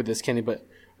if you remember this, Kenny, but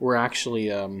we're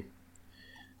actually,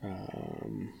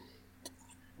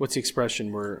 what's the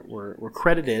expression? We're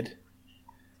credited.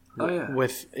 Oh yeah,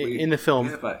 in the film.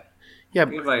 We have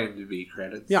IMDb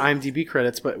credits. Yeah, IMDb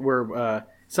credits, but we're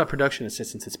it's not production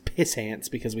assistants, it's piss ants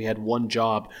because we had one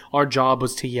job. Our job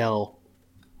was to yell,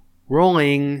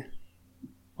 "Rolling,"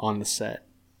 on the set,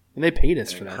 and they paid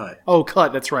us for that. Cut. Oh,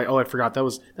 cut. That's right. Oh, I forgot that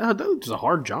was a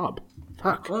hard job.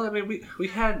 Fuck. Well, I mean, we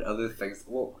had other things.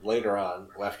 Well, later on,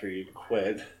 after you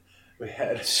quit, we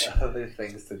had other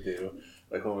things to do.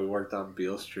 Like when we worked on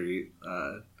Beale Street,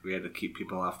 we had to keep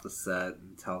people off the set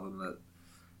and tell them that,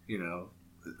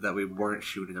 that we weren't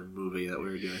shooting a movie, that we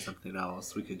were doing something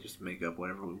else. We could just make up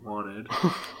whatever we wanted.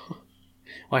 Well,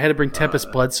 I had to bring Tempest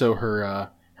Bledsoe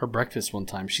her breakfast one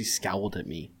time. She scowled at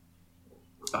me.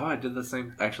 Oh, I did the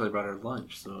same. Actually, I brought her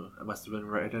lunch, so I must have been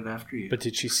right in after you. But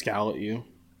did she scowl at you?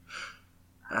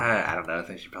 I don't know. I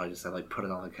think she probably just said, put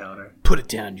it on the counter. Put it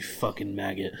down, you fucking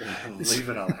maggot. Leave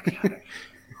it on the counter.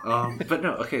 But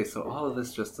no, okay, so all of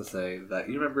this just to say that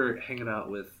you remember hanging out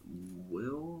with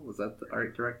Will? Was that the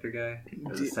art director guy?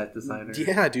 Or the set designer?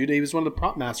 Yeah, dude. He was one of the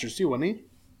prop masters too, wasn't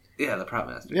he? Yeah, the prop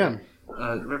master. Yeah.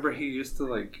 Remember he used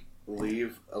to,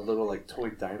 leave a little,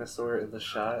 toy dinosaur in the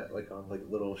shot, on,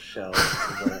 little shelves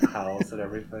in the house and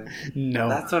everything? No.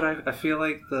 That's what I feel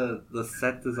like the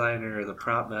set designer or the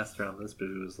prop master on this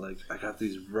movie was like, I got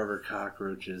these rubber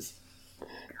cockroaches.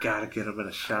 Gotta get him in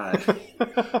a shot.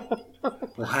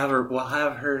 We'll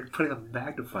have her putting a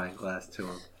magnifying glass to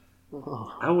him.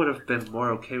 Oh. I would have been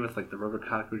more okay with like the rubber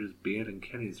cockroaches being in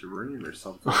Kenny's room or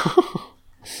something.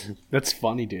 That's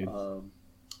funny, dude.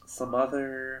 Some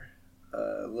other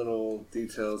little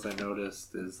details I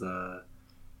noticed is the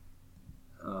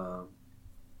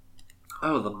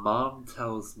mom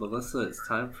tells Melissa it's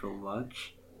time for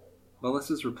lunch.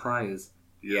 Melissa's reply is,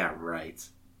 "Yeah, right."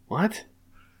 What?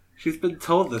 She's been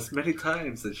told this many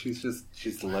times that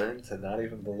she's learned to not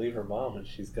even believe her mom, and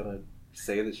she's gonna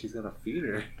say that she's gonna feed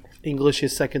her. English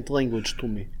is second language to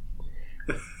me.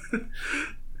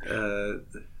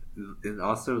 And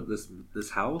also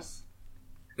this house,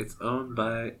 it's owned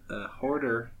by a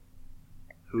hoarder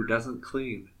who doesn't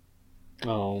clean.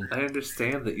 Oh. I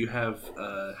understand that you have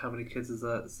how many kids is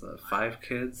that? It's 5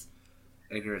 kids,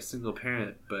 and you're a single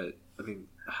parent. But I mean,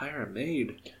 hire a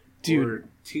maid, dude, or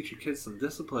teach your kids some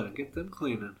discipline and get them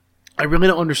cleaning. I really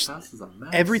don't understand. This house is a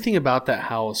mess. Everything about that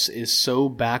house is so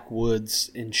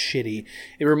backwoods and shitty.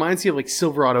 It reminds me of like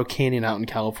Silverado Canyon out in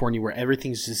California, where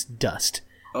everything's just dust.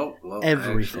 Oh, well,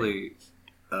 everything. Actually,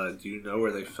 do you know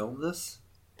where they filmed this?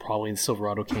 Probably in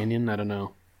Silverado Canyon. I don't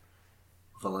know.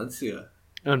 Valencia.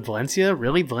 Oh, in Valencia?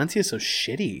 Really? Valencia's so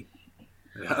shitty.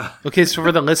 Yeah. Okay, so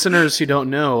for the listeners who don't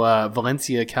know,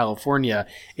 Valencia, California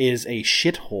is a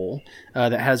shithole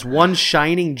that has one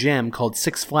shining gem called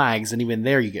Six Flags, and even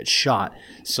there you get shot.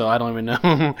 So I don't even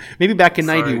know. Maybe back in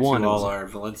 '91. To all our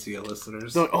Valencia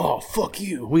listeners. Like, oh, fuck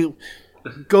you. We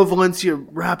go Valencia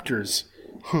Raptors.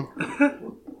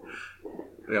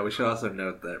 Yeah, we should also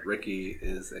note that Ricky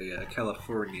is a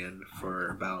Californian for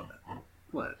about,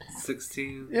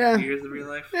 16 years of your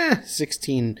life?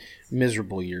 16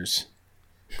 miserable years.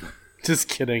 Just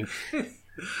kidding. I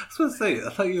was going to say, I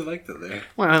thought you liked it there.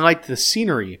 Well, I liked the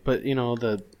scenery, but,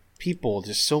 the people,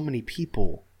 just so many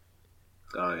people.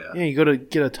 Oh, yeah. Yeah, you go to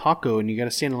get a taco and you got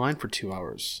to stand in line for 2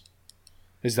 hours.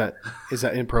 Is that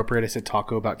inappropriate? I said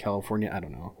taco about California. I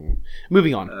don't know.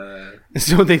 Moving on.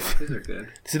 These are good.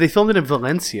 So they filmed it in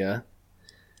Valencia.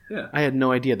 Yeah. I had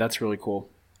no idea. That's really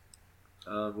cool.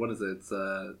 What is it? It's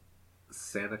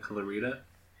Santa Clarita.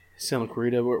 Santa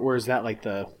Clarita. Where is that? Like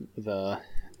the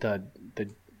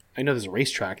I know there's a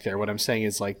racetrack there. What I'm saying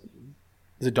is like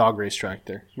there's a dog racetrack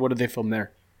there. What did they film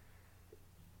there?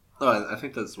 Oh, I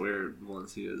think that's where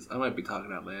Valencia is. I might be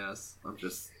talking out my ass. I'm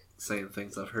just saying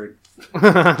things I've heard.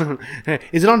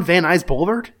 Is it on Van Nuys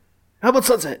Boulevard? How about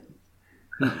Sunset?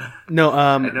 No.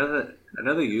 I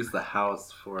know they used the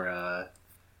house for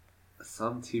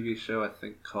some TV show I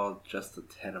think called Just the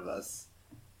 10 of Us,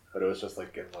 but it was just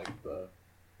like in like the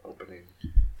opening.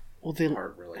 Well,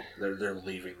 part really. They're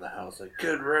leaving the house like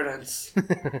good riddance.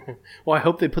 Well, I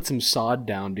hope they put some sod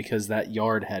down because that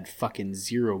yard had fucking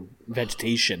zero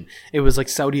vegetation. It was like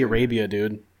Saudi Arabia,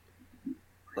 dude.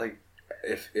 Like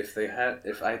if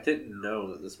I didn't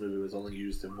know that this movie was only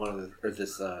used in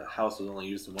this house was only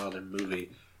used in one other movie,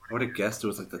 I would have guessed it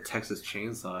was like the Texas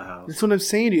Chainsaw House. That's what I'm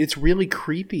saying. It's really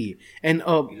creepy. And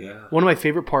one of my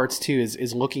favorite parts too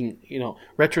is looking,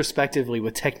 retrospectively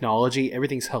with technology,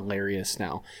 everything's hilarious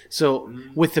now. So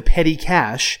with the petty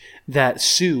cash that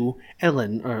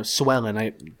Swellen.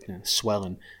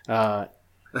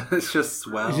 It's just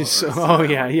Swell.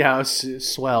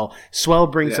 Swell. Swell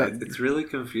brings up. It's really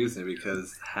confusing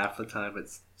because half the time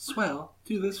it's Swell,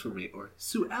 do this for me, or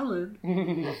Sue Ellen.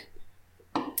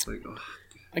 It's like, oh.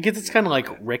 I guess it's kind of like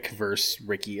Rick versus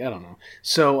Ricky. I don't know.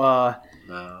 So,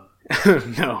 no.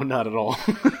 No, not at all.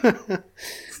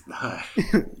 It's not.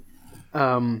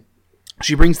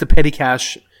 She brings the petty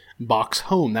cash box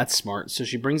home. That's smart. So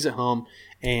she brings it home,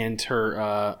 and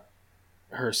her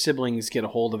siblings get a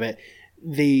hold of it.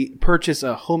 They purchase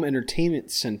a home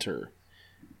entertainment center,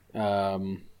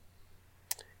 and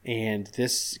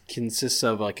this consists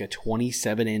of like a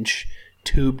 27-inch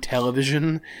tube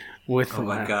television with. Oh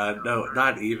my god! No,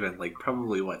 not even like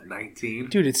probably 19.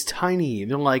 Dude, it's tiny.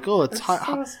 They're like, oh, it's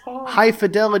so high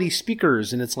fidelity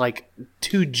speakers, and it's like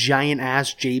 2 giant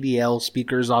ass JBL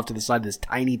speakers off to the side of this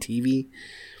tiny TV.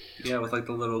 Yeah, with like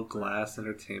the little glass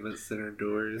entertainment center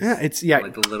doors. Yeah,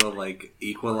 like the little like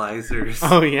equalizers.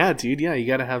 Oh yeah, dude. Yeah, you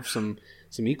gotta have some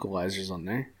equalizers on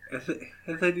there.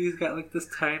 And then he's got like this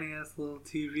tiny ass little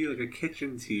TV, like a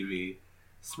kitchen TV,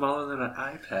 smaller than an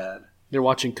iPad. They're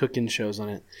watching cooking shows on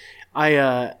it.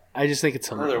 I just think it's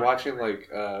hilarious. No, they're watching like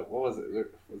what was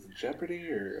it? Was it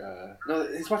Jeopardy or no?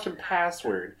 He's watching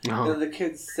Password. Oh. And the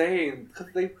kid's saying because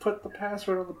they put the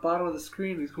password on the bottom of the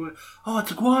screen. He's going, "Oh,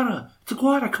 it's iguana! It's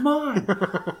iguana! Come on!"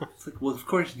 It's like, well, of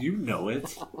course you know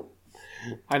it.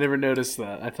 I never noticed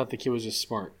that. I thought the kid was just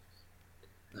smart.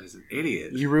 He's an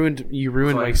idiot. You ruined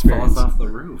my experience. Falls off the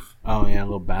roof. Oh yeah,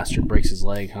 little bastard breaks his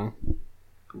leg, huh?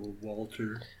 Little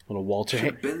Walter. Little Walter. Should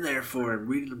have been there for him,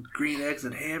 reading them Green Eggs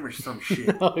and Ham or some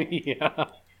shit. Oh yeah.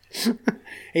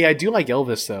 Hey, I do like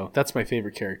Elvis though. That's my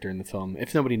favorite character in the film.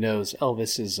 If nobody knows,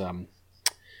 Elvis is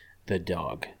the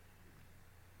dog.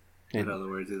 In other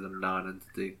words, he's a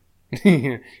non-entity.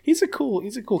 He's a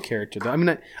cool character though. I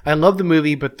mean, I love the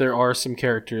movie, but there are some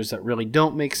characters that really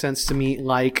don't make sense to me.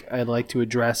 Like I'd like to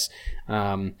address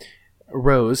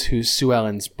Rose, who's Sue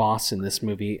Ellen's boss in this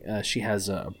movie. She has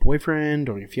a boyfriend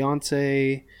or a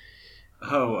fiance.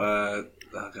 Oh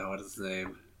God, what is his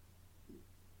name?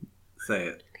 Say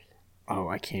it. Oh,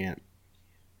 I can't.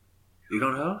 You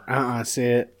don't know?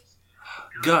 Say it.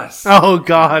 Gus. Oh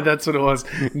God, that's what it was.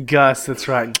 Gus, that's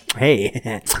right.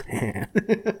 Hey,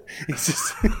 he's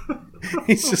just. Oh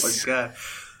my God.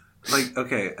 Like,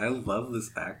 okay, I love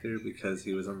this actor because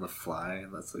he was on The Fly,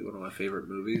 and that's like one of my favorite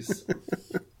movies.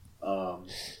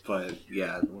 But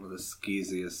yeah, one of the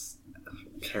skeeziest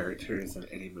characters in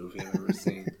any movie I've ever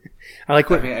seen. I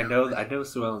mean, I know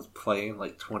Sue Ellen's playing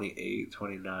like 28,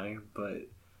 29, but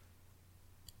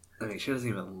I mean, she doesn't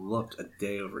even look a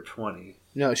day over 20.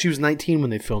 No, she was 19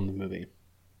 when they filmed the movie.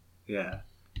 Yeah.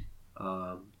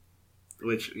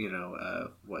 Which,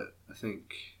 what, I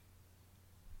think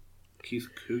Keith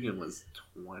Coogan was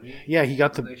 20? Yeah,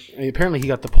 apparently he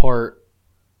got the part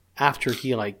after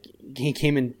he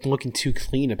came in looking too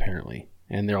clean, apparently.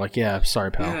 And they're like, yeah,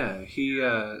 sorry, pal.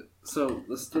 Yeah, so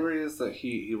the story is that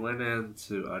he went in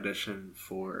to audition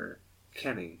for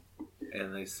Kenny,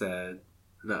 and they said,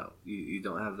 no, you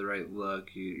don't have the right look,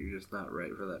 you're just not right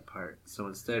for that part. So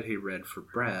instead he read for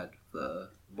Brad, the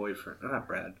boyfriend. Not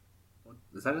Brad.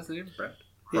 Is that his name? Brad?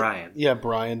 Brian. Yeah,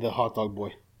 Brian, the hot dog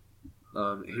boy.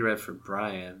 He read for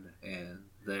Brian, and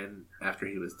then after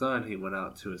he was done, he went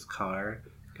out to his car,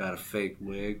 got a fake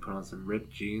wig, put on some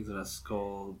ripped jeans and a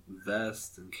skull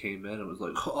vest, and came in and was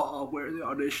like, oh, where are the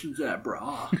auditions at,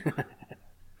 brah?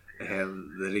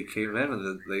 And then he came in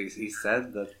and he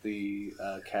said that the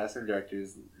casting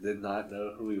directors did not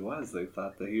know who he was. They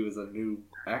thought that he was a new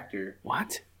actor.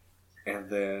 What? And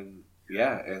then,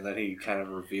 he kind of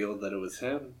revealed that it was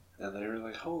him. And they were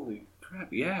like, holy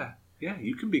crap, yeah,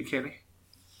 you can be Kenny.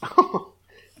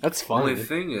 That's funny. The only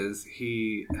thing is,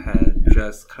 he had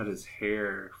just cut his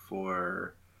hair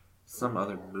for some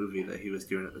other movie that he was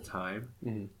doing at the time.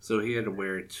 Mm-hmm. So he had to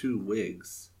wear 2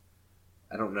 wigs.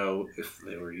 I don't know if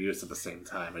they were used at the same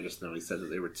time. I just know he said that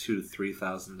they were 2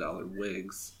 $3,000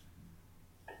 wigs.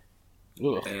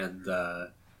 Ugh. And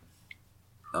the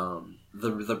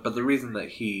reason that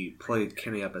he played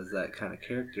Kenny up as that kind of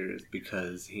character is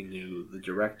because he knew the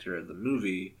director of the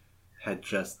movie had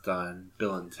just done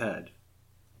Bill and Ted.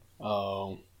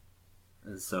 Oh.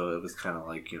 And so it was kind of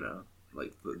like,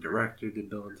 like the director did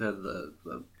Bill and Ted,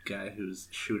 the guy who's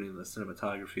shooting the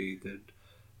cinematography did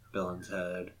Bill and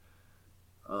Ted.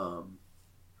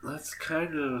 That's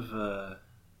kind of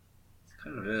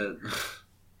it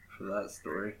for that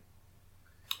story.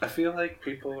 I feel like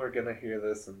people are gonna hear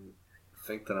this and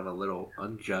think that I'm a little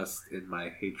unjust in my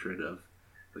hatred of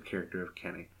the character of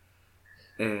Kenny,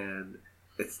 and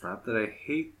it's not that I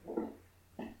hate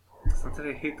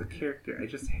the character. I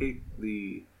just hate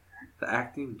the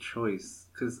acting choice,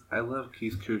 because I love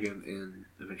Keith Coogan in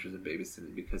Adventures in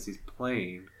Babysitting because he's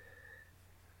playing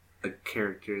a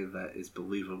character that is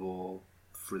believable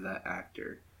for that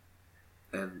actor.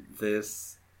 And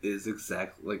this is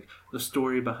exactly like the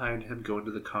story behind him going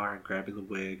to the car and grabbing the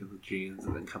wig and the jeans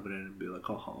and then coming in and be like,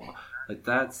 oh, like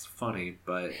that's funny,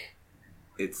 but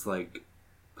it's like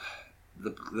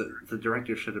the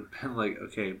director should have been like,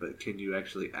 okay, but can you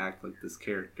actually act like this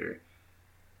character?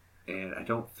 And I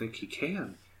don't think he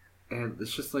can. And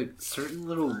it's just like certain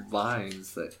little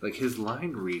lines that, like his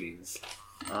line readings,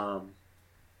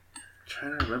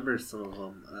 trying to remember some of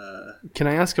them. Can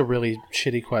I ask a really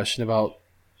shitty question about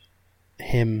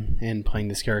him and playing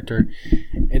this character?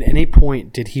 At any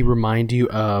point, did he remind you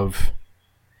of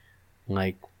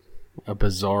like a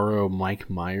bizarro Mike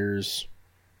Myers?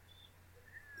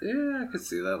 Yeah, I could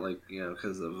see that, like,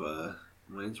 because of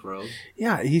Wayne's World.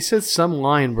 Yeah, he says some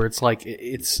line where it's like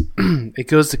it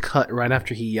goes to cut right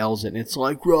after he yells it, and it's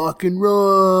like rock and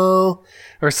roll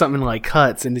or something, like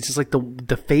cuts, and it's just like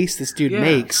the face this dude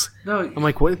makes. No, I'm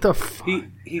like, what the fuck?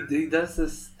 He does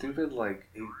this stupid, like,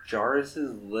 he jars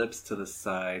his lips to the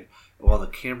side while the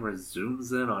camera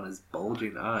zooms in on his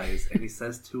bulging eyes, and he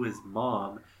says to his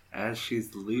mom as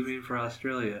she's leaving for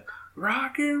Australia,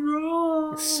 rock and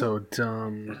roll. It's so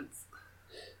dumb.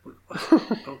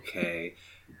 Okay.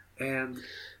 And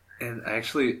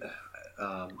actually,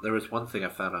 there was one thing I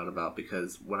found out about,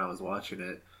 because when I was watching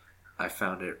it, I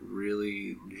found it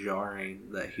really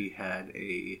jarring that he had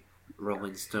a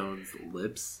Rolling Stones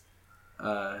lips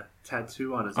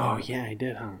tattoo on his arm. Oh yeah, he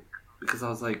did, huh? Because I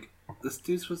was like, this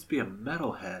dude's supposed to be a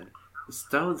metalhead. The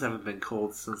Stones haven't been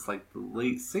cold since like the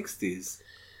late '60s.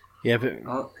 Yeah,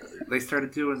 but they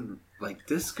started doing like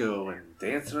disco and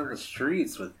dancing on the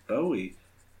streets with Bowie.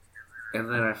 And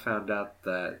then I found out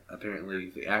that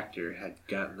apparently the actor had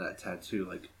gotten that tattoo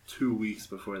like 2 weeks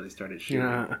before they started shooting.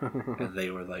 Yeah. And they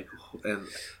were like, and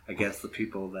I guess the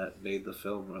people that made the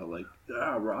film were like,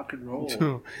 rock and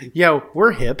roll. Yeah,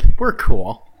 we're hip. We're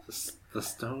cool. The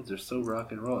Stones are so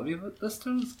rock and roll. I mean, the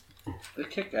Stones, they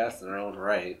kick ass in their own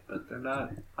right, but they're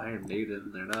not Iron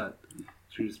Maiden. They're not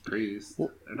Judas Priest.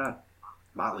 They're not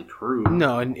Motley Crue.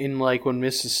 No, and like when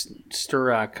Mrs.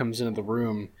 Sturak comes into the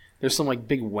room, there's some like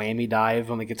big whammy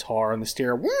dive on the guitar on the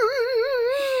stair.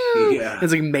 Yeah.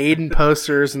 It's like Maiden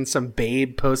posters and some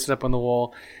Babe posted up on the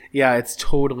wall. Yeah, it's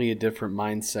totally a different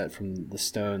mindset from the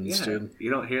Stones, dude.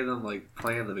 You don't hear them like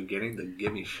playing the beginning to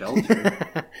Give Me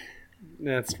Shelter.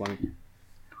 That's funny.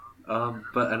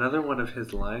 But another one of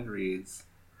his line reads,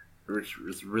 which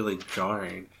was really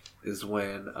jarring, is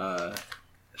when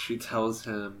she tells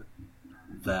him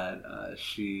that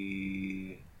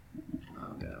she...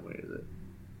 Oh god, where is it?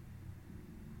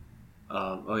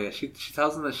 She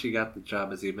tells him that she got the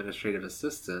job as the administrative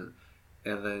assistant,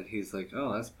 and then he's like,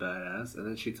 "Oh, that's badass." And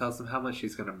then she tells him how much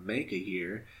she's gonna make a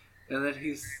year, and then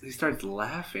he starts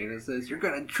laughing and says, "You're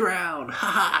gonna drown,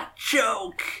 ha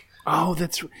joke." Oh,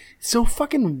 that's so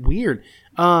fucking weird.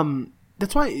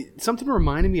 That's why something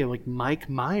reminded me of like Mike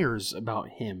Myers about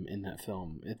him in that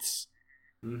film. It's.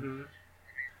 Mm-hmm.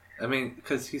 I mean,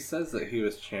 because he says that he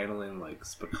was channeling like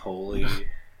Spicoli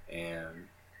and.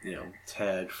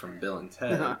 Ted from Bill and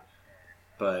Ted.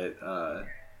 But,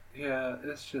 yeah,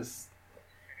 it's just...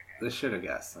 They should have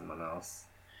got someone else.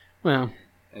 Well.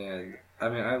 And, I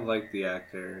mean, I like the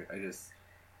actor. I just...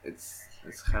 It's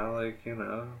kind of like,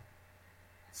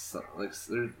 like,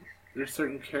 there's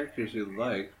certain characters you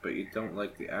like, but you don't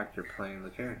like the actor playing the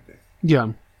character.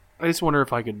 Yeah. I just wonder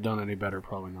if I could have done any better.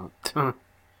 Probably not.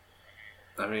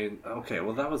 I mean, okay,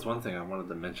 well, that was one thing I wanted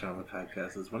to mention on the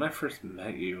podcast, is when I first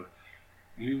met you...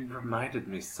 You reminded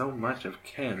me so much of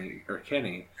Kenny,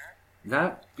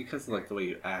 not because of like the way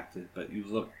you acted, but you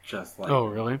looked just like Oh,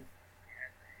 him. really?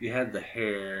 You had the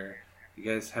hair. You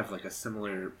guys have like a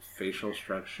similar facial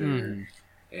structure,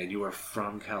 and you are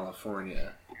from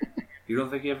California. You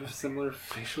don't think you have a similar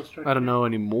facial structure? I don't know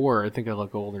anymore. I think I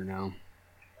look older now.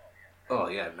 Oh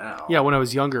yeah, now. Yeah, when I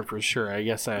was younger, for sure. I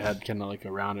guess I had kind of like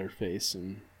a rounder face,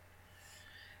 and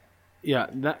yeah,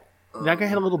 that guy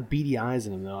had a little beady eyes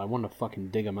in him, though. I wanted to fucking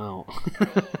dig him out.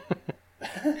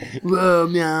 Whoa,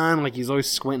 man. Like, he's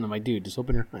always squinting. I'm like, dude, just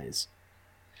open your eyes.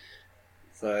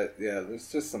 So, yeah,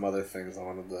 there's just some other things I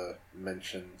wanted to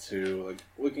mention, too. Like,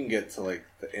 we can get to, like,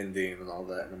 the ending and all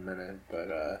that in a minute,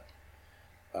 but,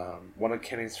 one of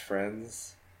Kenny's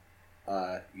friends,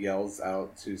 yells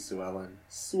out to Sue Ellen,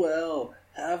 "Swell,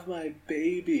 have my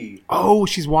baby." Oh,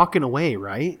 she's walking away,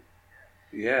 right?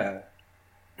 Yeah.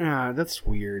 Ah, that's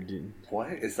weird, dude.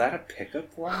 What? Is that a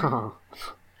pickup line? Huh.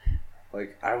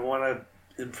 Like, I want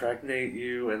to impregnate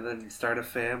you and then start a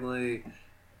family,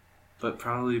 but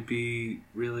probably be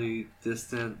really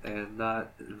distant and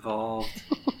not involved.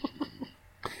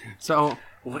 So...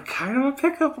 What kind of a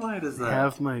pickup line is that?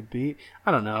 Have my baby.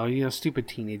 I don't know, stupid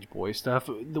teenage boy stuff.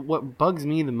 What bugs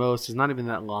me the most is not even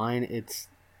that line, it's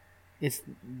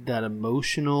that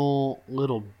emotional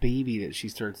little baby that she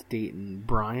starts dating.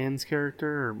 Brian's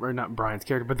character, or not Brian's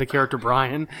character, but the character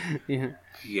Brian.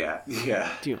 Yeah.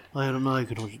 Dude, I don't know. You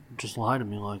could just lie to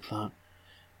me like that.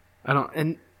 I don't.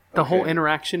 And the whole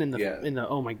interaction in the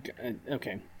oh my god.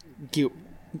 Okay, cute.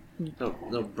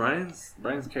 No. Brian's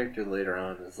character later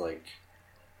on is like,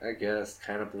 I guess,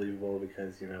 kind of believable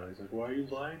because he's like, why are you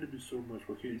lying to me so much?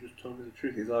 Why can't you just tell me the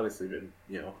truth? He's obviously been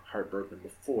heartbroken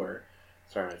before.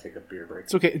 Sorry, I'm going to take a beer break.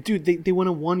 It's okay. Dude, they went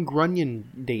on one Grunion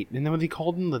date. Isn't that what they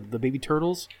called them? The baby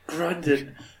turtles?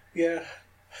 Grundon. Yeah.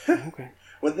 Okay.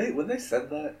 When they said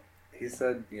that, he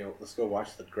said, let's go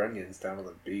watch the Grunions down on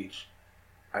the beach.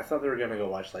 I thought they were going to go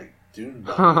watch, like, Dune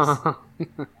Bunnies.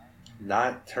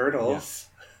 Not turtles.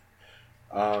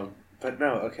 Yeah. But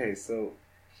no, okay, so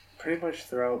pretty much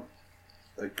throughout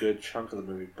a good chunk of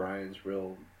the movie, Brian's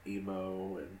real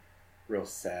emo and real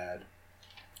sad.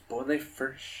 But when they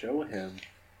first show him,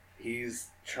 he's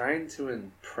trying to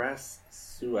impress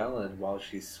Sue Ellen while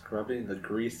she's scrubbing the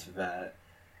grease vat.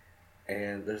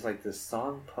 And there's like this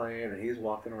song playing, and he's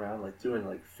walking around like doing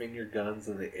like finger guns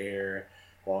in the air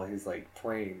while he's like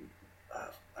playing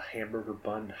a hamburger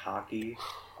bun hockey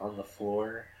on the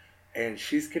floor. and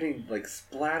she's getting like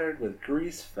splattered with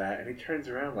grease fat, and he turns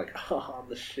around like, oh,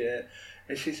 the shit,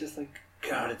 and she's just like,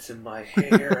 God, it's in my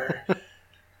hair.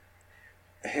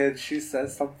 And she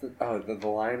says something. Oh, the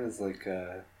line is like,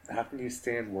 how can you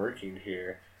stand working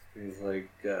here? And he's like,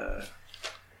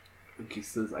 he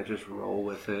says, I just roll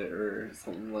with it, or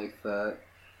something like that.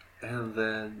 And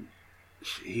then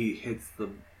he hits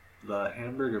the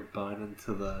hamburger bun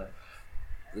into the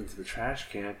trash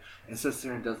can and sits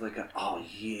there and does like oh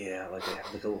yeah, like they have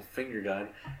like a little finger gun,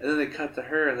 and then they cut to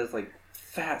her and there's like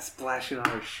fat splashing on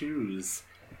her shoes.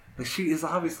 Like, she is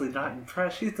obviously not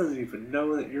impressed. She doesn't even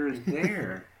know that you're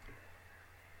there.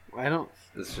 I don't.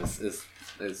 It's just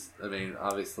it's. I mean,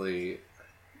 obviously.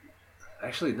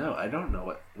 Actually, no. I don't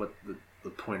know what the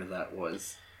point of that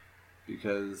was,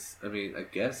 because I mean, I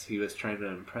guess he was trying to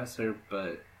impress her,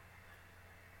 but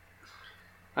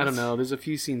I don't know. There's a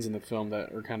few scenes in the film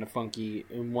that are kind of funky,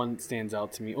 and one stands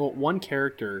out to me. Oh, one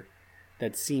character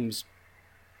that seems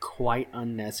quite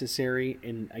unnecessary,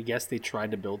 and I guess they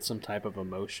tried to build some type of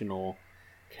emotional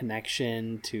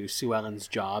connection to Sue Ellen's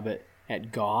job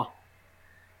at GAW.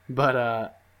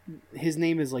 But his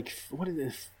name is like, what is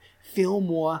it,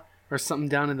 Fillmore or something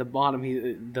down in the bottom. He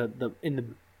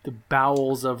in the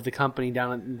bowels of the company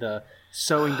down in the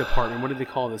sewing department. What did they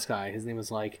call this guy? His name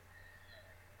was like,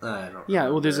 I don't yeah,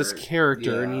 remember. well, there's this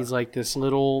character, and he's like this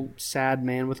little sad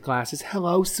man with glasses.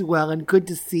 Hello, Sue Ellen, good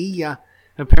to see ya.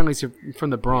 And apparently he's from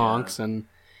the Bronx, and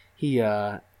he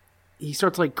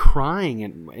starts like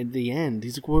crying at the end.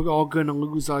 He's like, we're all gonna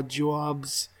lose our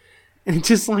jobs, and it's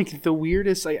just like the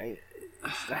weirdest. I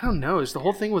don't know. It's, the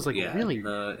whole thing was like really.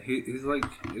 He's like,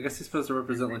 I guess he's supposed to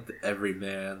represent like the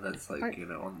everyman that's like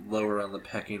lower on the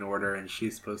pecking order, and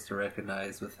she's supposed to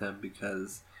recognize with him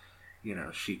because, you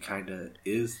know, she kind of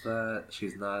is that.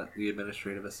 She's not the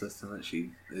administrative assistant that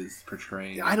she is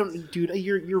portraying. I don't, dude.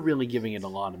 You're really giving it a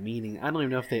lot of meaning. I don't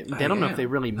even know if they don't know if they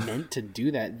really meant to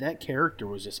do that. That character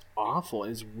was just awful.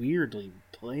 It's weirdly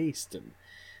placed, and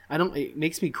it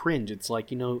makes me cringe. It's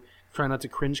like, you know, Try Not to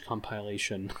Cringe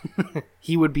compilation.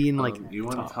 He would be in like. You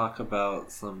want to talk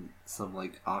about some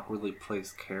like awkwardly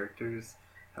placed characters?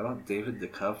 How about David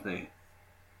Duchovny?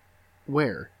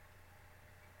 Where?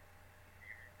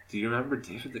 Do you remember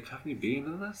David Duchovny being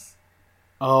in this?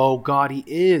 Oh God, he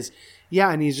is. Yeah,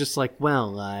 and he's just like,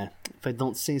 well, if I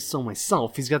don't say so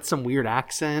myself, he's got some weird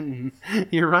accent. And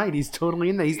you're right, he's totally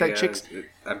in there. He's that chick's.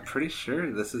 I'm pretty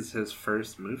sure this is his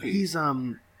first movie. He's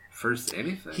first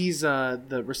anything. He's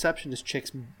the receptionist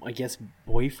chick's, I guess,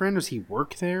 boyfriend. Does he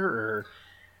work there or?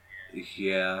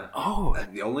 Yeah. Oh.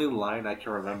 The only line I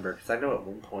can remember, because I know at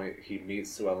one point he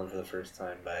meets Sue Ellen for the first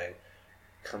time by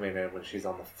coming in when she's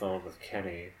on the phone with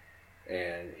Kenny,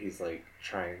 and he's like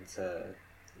trying to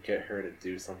get her to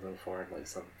do something for him, like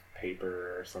some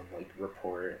paper or some like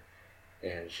report,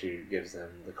 and she gives him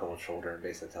the cold shoulder and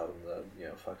basically tells him to, you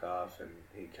know, fuck off, and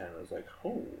he kind of was like,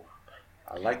 oh,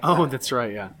 I like that. Oh, that's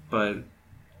right, yeah. But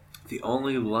the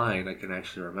only line I can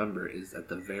actually remember is at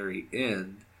the very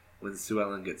end when Sue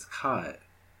Ellen gets caught,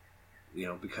 you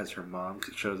know, because her mom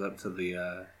shows up to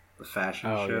the fashion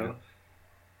show.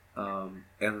 Yeah.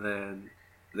 And then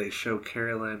they show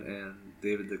Carolyn and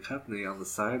David Duchovny on the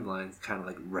sidelines kind of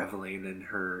like reveling in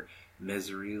her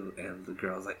misery, and the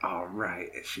girl's like, all right,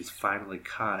 and she's finally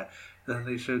caught. Then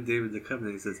they show David Duchovny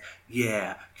and he says,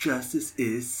 yeah, justice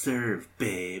is served,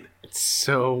 babe. It's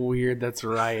so weird, that's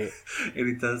right. And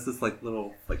he does this like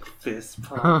little like fist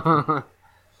pump.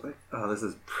 Like, oh, this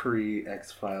is pre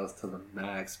X-Files to the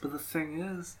max. But the thing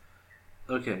is,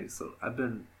 okay, so I've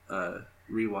been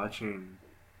rewatching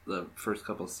the first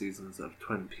couple seasons of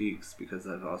Twin Peaks because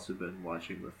I've also been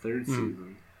watching the third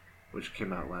season, which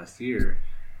came out last year.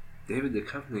 David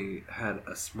Duchovny had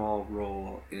a small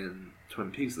role in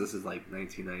Twin Peaks. This is like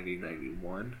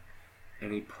 1990-91,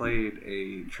 and he played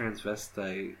a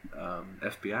transvestite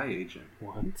FBI agent.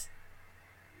 What?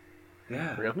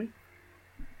 Yeah. Really?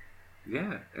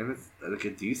 Yeah, and it's like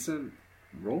a decent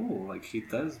role. Like, he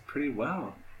does pretty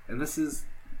well. And this is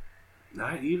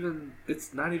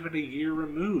it's not even a year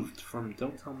removed from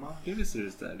Don't Tell Mom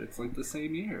Babysitter's Dead. It's like the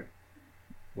same year.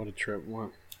 What a trip.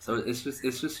 What? So it's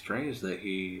just strange that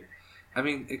he, I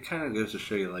mean, it kind of goes to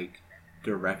show you, like,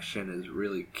 direction is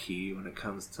really key when it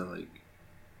comes to, like,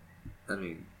 I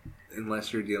mean,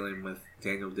 unless you're dealing with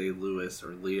Daniel Day-Lewis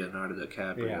or Leonardo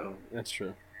DiCaprio. Yeah, that's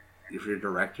true. If your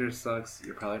director sucks,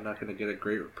 you're probably not going to get a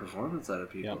great performance out of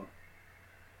people.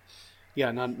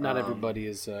 Yeah, not everybody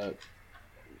is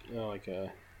like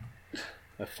a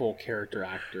full character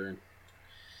actor.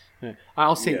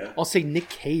 I'll say Nick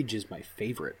Cage is my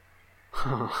favorite.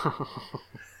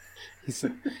 He's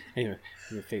anyway,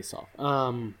 Face Off.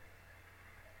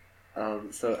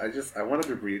 So I wanted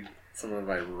to read some of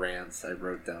my rants I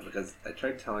wrote down because I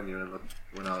tried telling you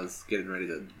when I was getting ready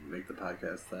to make the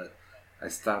podcast that I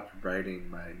stopped writing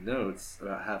my notes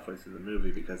about halfway through the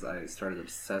movie because I started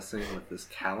obsessing with this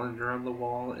calendar on the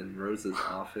wall in Rose's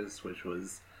office, which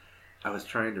was I was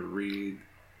trying to read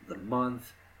the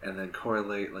month and then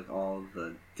correlate like all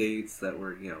the dates that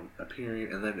were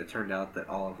appearing, and then it turned out that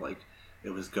all of it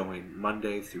was going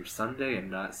Monday through Sunday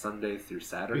and not Sunday through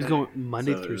Saturday. It was going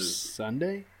Monday through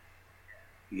Sunday?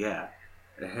 Yeah.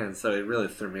 And so it really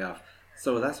threw me off.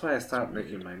 So that's why I stopped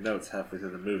making my notes halfway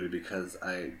through the movie, because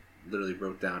I literally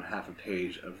wrote down half a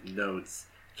page of notes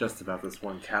just about this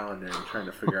one calendar and trying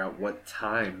to figure out what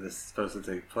time this is supposed to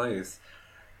take place.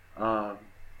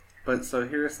 But so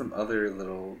here are some other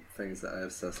little things that I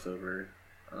obsessed over.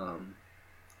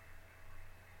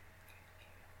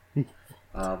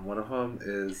 One of them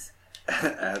is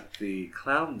at the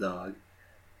Clown Dog,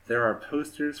 there are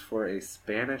posters for a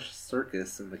Spanish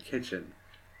circus in the kitchen,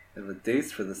 and the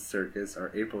dates for the circus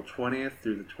are April 20th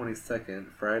through the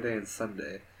 22nd, Friday and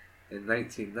Sunday. In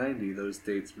 1990, those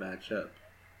dates match up.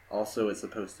 Also, it's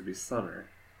supposed to be summer.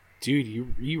 Dude,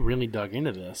 you really dug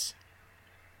into this.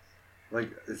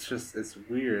 It's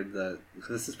weird that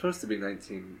this is supposed to be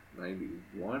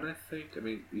 1991, I think. I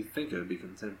mean, you'd think it would be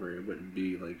contemporary. It wouldn't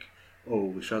be like, oh,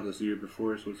 we shot this the year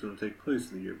before, so it's going to take place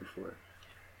the year before.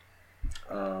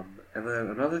 And then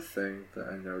another thing that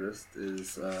I noticed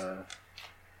is,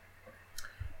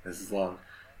 this is long.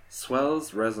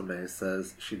 Swell's resume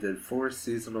says she did 4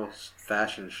 seasonal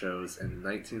fashion shows in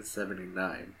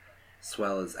 1979.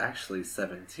 Swell is actually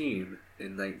 17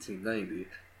 in 1990,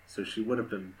 so she would have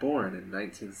been born in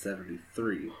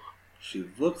 1973. She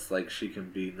looks like she can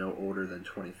be no older than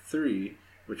 23,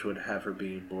 which would have her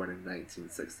being born in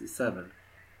 1967.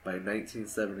 By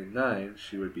 1979,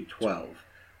 she would be 12.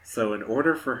 So in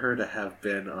order for her to have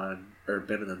been an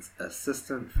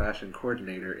assistant fashion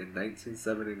coordinator in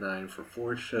 1979 for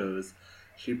 4 shows,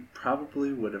 she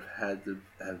probably would have had to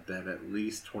have been at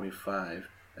least 25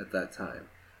 at that time.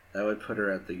 That would put her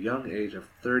at the young age of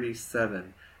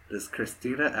 37. Does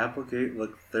Christina Applegate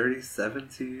look 37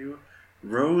 to you?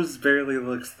 Rose barely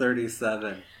looks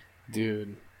 37.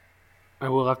 Dude, I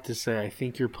will have to say, I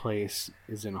think your place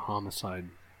is in a homicide.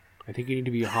 I think you need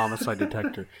to be a homicide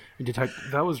detector.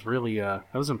 That was really,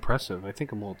 that was impressive. I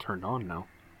think I'm a little turned on now.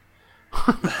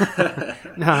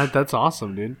 Nah, that's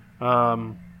awesome, dude.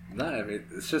 No, I mean,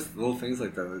 it's just little things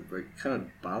like that that kind of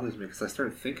bothers me because I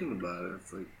started thinking about it.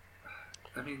 It's like,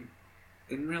 I mean,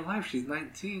 in real life, she's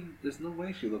 19. There's no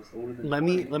way she looks older than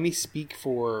 20. Let me speak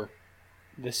for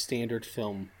the standard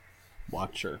film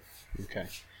watcher. Okay.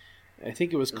 I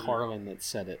think it was Carlin that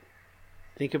said it.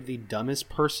 Think of the dumbest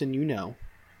person you know.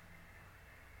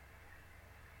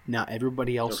 Now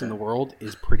everybody else in the world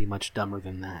is pretty much dumber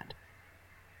than that.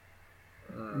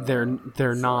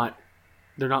 They're not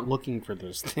looking for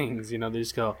those things, They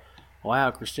just go, "Wow,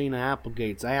 Christina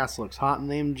Applegate's ass looks hot in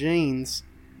them jeans."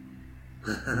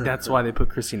 That's why they put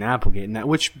Christina Applegate in that.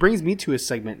 Which brings me to a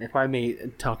segment, if I may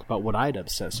talk about what I'd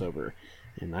obsess over,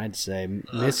 and I'd say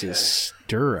Mrs.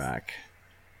 Sturak.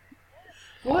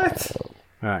 What?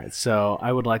 All right, so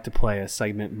I would like to play a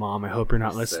segment, Mom. I hope you're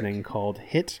not listening. Called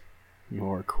 "Hit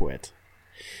or Quit."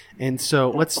 And so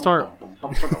let's start.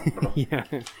 Yeah,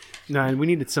 no, and we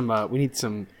need some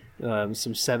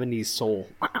 70s soul.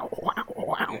 Wow, wow,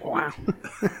 wow, wow.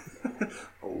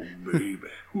 Oh baby.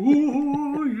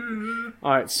 Ooh, yeah.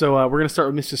 All right, so we're gonna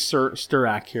start with Mrs.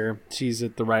 Sturak here. She's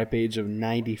at the ripe age of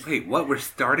 90. Wait, what? We're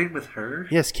starting with her?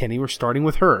 Yes, Kenny, we're starting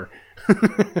with her.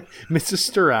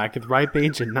 Mrs. Sturak at the ripe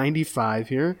age of 95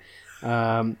 here.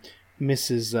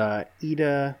 Mrs.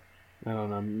 Ida, I don't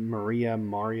know,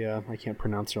 Maria, I can't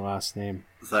pronounce her last name.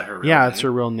 Is that her real name? It's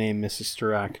her real name, Mrs.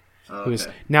 Sturak. Oh,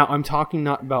 okay. Now, I'm talking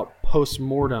not about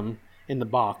post-mortem in the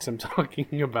box. I'm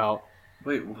talking about...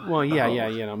 Wait, what? Well, yeah,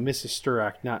 Mrs.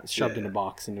 Sturak, not shoved in a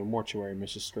box in a mortuary,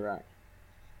 Mrs. Sturak.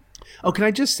 Oh, can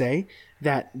I just say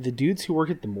that the dudes who work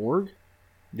at the morgue,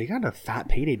 they got a fat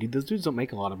payday, dude. Those dudes don't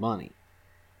make a lot of money.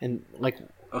 And,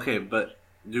 Okay, but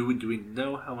do we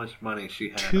know how much money she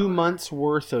had? 2 months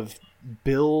worth of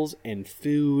bills and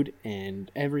food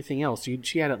and everything else.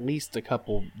 She had at least a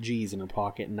couple G's in her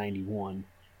pocket in 91.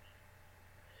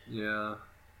 Yeah.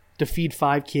 To feed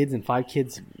 5 kids, and 5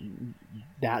 kids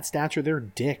that stature, they're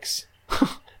dicks.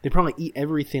 They probably eat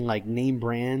everything like name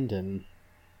brand, and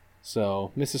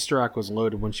so Mrs. Sturak was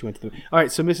loaded when she went to the... All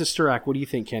right, so Mrs. Sturak, what do you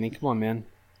think, Kenny? Come on, man.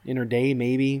 In her day,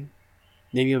 maybe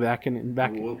back.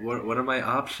 What are my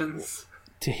options?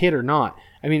 To hit or not?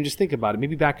 I mean, just think about it.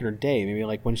 Maybe back in her day, maybe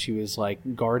like when she was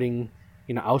like guarding,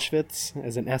 Auschwitz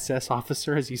as an SS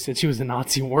officer, as you said, she was a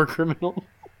Nazi war criminal.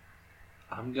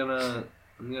 I'm gonna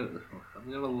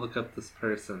look up this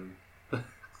person.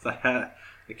 I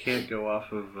can't go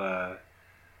off of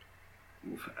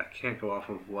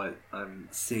what I'm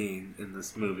seeing in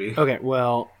this movie. Okay,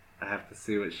 well, I have to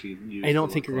see what she used. I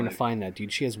don't think you're gonna find that,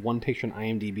 dude. She has one picture on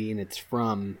IMDb, and it's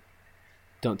from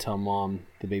Don't Tell Mom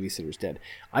the Babysitter's Dead.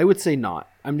 I would say not.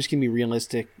 I'm just gonna be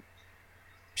realistic.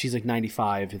 She's like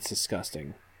 95. It's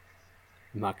disgusting.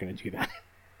 I'm not gonna do that.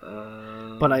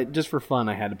 But just for fun,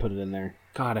 I had to put it in there.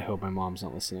 God, I hope my mom's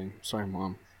not listening. Sorry,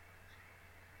 Mom.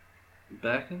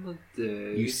 Back in the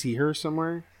day... You see her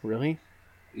somewhere? Really?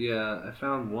 Yeah, I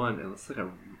found one. It looks like a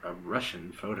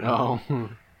Russian photo.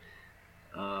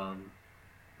 Oh.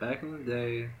 Back in the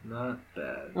day, not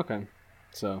bad. Okay.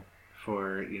 So...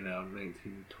 For,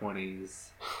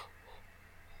 1920s.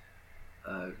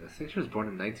 I think she was born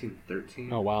in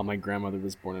 1913. Oh, wow. My grandmother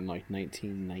was born in,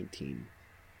 1919.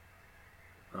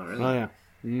 Oh, really? Oh, yeah.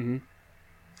 Mm-hmm.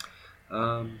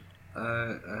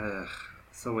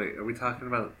 So wait, are we talking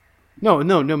about... No,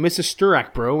 Mrs.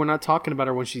 Sturak, bro. We're not talking about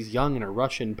her when she's young in a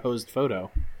Russian posed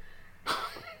photo.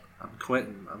 I'm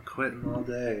quitting all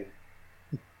day.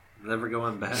 Never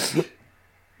going back.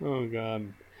 Oh,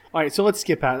 God. All right, so let's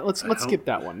skip that. Let's skip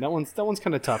that one. That one's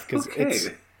kind of tough because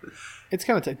it's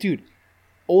kind of tough. Dude,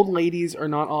 old ladies are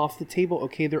not off the table.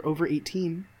 Okay, they're over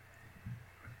 18.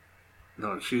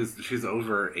 No, she's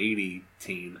over 80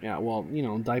 teen. Yeah, well,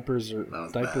 diapers are...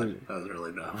 That was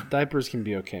really dumb. Diapers can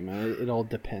be okay, man. It all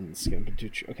depends.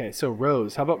 Okay, so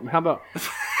Rose. How about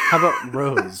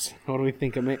Rose? What do we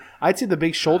think of me? I'd say the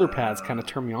big shoulder pads kind of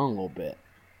turn me on a little bit.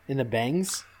 And the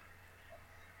bangs?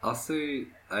 I'll say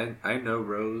I know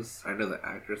Rose. I know the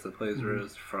actress that plays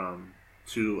Rose from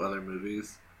 2 other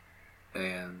movies.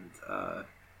 And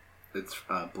it's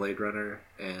Blade Runner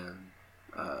and...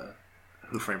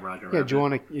 Who Framed Roger Rabbit.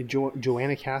 Yeah,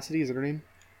 Joanna Cassidy, is that her name?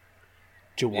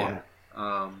 Joanna.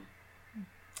 Yeah.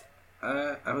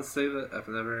 I would say that I've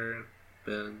never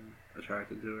been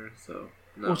attracted to her, so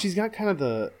no. Well, she's got kind of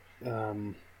the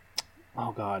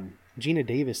Gina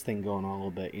Davis thing going on a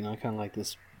little bit, kind of like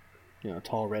this,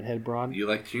 tall redhead broad. You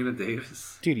like Gina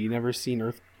Davis? Dude, you never seen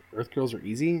Earth Girls Are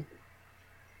Easy?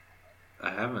 I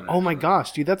haven't. Actually. Oh my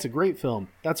gosh, dude, that's a great film.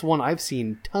 That's one I've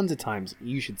seen tons of times.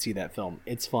 You should see that film.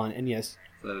 It's fun, and yes.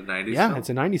 Is that a 90s film? Yeah, it's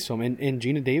a 90s film, and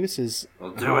Gina Davis is...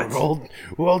 We'll do it.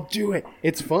 We'll do it.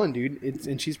 It's fun, dude.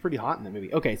 And she's pretty hot in that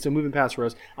movie. Okay, so moving past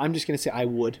Rose, I'm just going to say I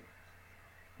would.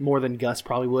 More than Gus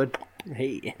probably would.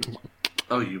 Hey.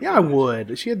 Oh, you Yeah, would. I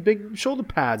would. She had big shoulder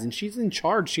pads, and she's in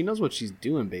charge. She knows what she's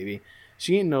doing, baby.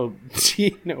 She ain't no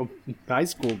high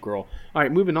school girl. All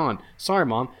right, moving on. Sorry,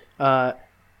 Mom.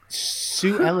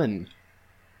 Sue Ellen,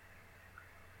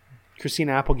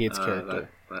 Christina Applegate's character.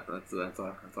 That's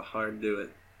a hard do it.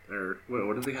 Or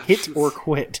what do they have? Hit or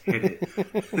quit. Hit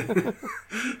it.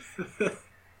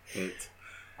 Hit.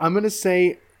 I'm gonna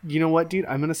say, you know what, dude?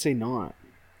 I'm gonna say not.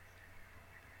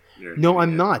 No,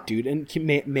 I'm not, dude. And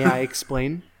may I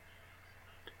explain?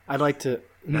 I'd like to.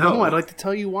 No, I'd like to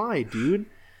tell you why, dude.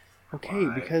 Okay,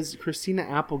 why? Because Christina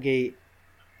Applegate.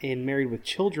 In Married with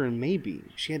Children, maybe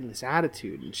she had this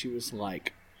attitude, and she was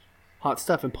like hot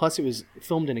stuff. And plus, it was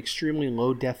filmed in extremely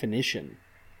low definition,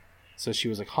 so she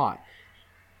was like hot.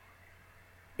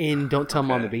 In Don't Tell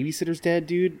Mom the Babysitter's Dead,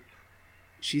 dude,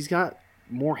 she's got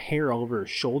more hair all over her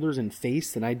shoulders and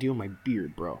face than I do on my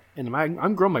beard, bro. And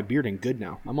I'm growing my beard in good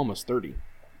now. I'm almost 30.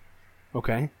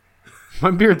 Okay,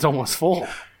 my beard's almost full.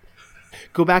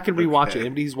 Go back and rewatch it.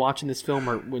 Everybody's watching this film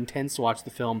or intends to watch the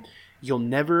film. You're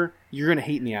going to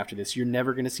hate me after this. You're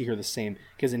never going to see her the same.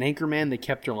 Because in Anchorman, they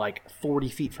kept her like 40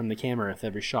 feet from the camera with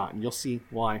every shot. And you'll see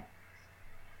why.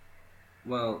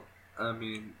 Well, I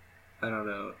mean, I don't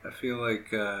know. I feel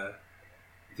like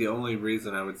the only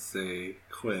reason I would say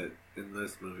quit in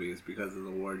this movie is because of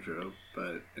the wardrobe.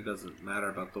 But it doesn't matter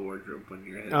about the wardrobe when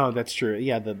you're hit. Oh, that's true.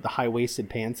 Yeah, the high-waisted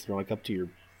pants that are like up to your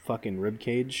fucking rib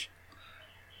cage.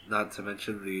 Not to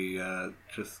mention the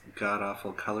just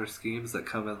god-awful color schemes that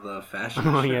come in the fashion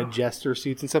show. Oh, yeah, jester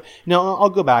suits and stuff. No,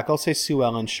 I'll go back. I'll say Sue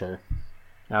Ellen, sure.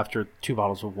 After 2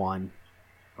 bottles of wine.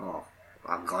 Oh,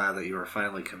 I'm glad that you were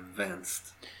finally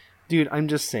convinced. Dude, I'm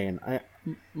just saying.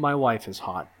 My wife is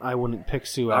hot. I wouldn't pick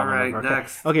Sue Ellen. All right,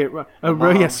 next. Okay,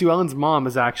 yeah, Sue Ellen's mom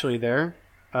is actually there.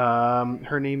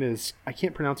 Her name is... I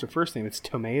can't pronounce her first name. It's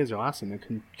Tomei is her last name.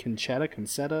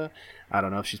 Concetta. I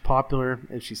don't know if she's popular,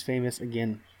 if she's famous.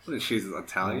 Again... She's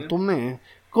Italian? Tomei.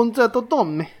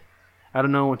 I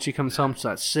don't know when she comes home, she's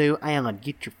like, Sue Ellen,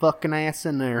 get your fucking ass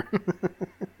in there.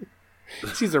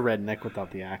 She's a redneck without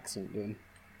the accent, dude.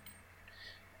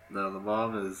 No, the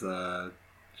mom is,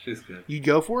 she's good. You'd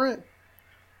go for it?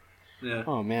 Yeah.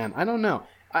 Oh, man. I don't know.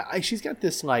 She's got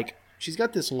this, like, she's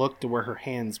got this look to where her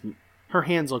hands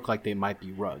look like they might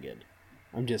be rugged.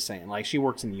 I'm just saying, like she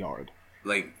works in the yard.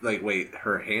 Like wait,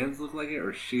 her hands look like it,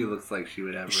 or she looks like she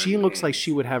would have. She looks like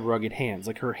she would have rugged hands,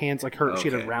 like her hands, like her. Okay. She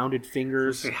had rounded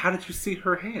fingers. Okay, how did you see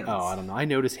her hands? Oh, I don't know. I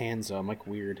notice hands though. I'm like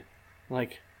weird,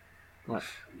 like.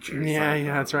 Yeah,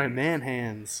 that's right, man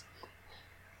hands.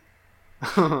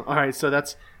 All right, so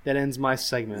that ends my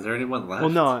segment. Is there anyone left? Well,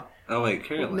 no. Oh wait,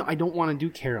 Carolyn. No, I don't want to do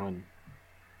Carolyn.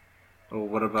 Oh,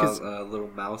 what about little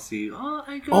Mousy?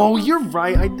 Oh, you're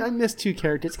right. I missed 2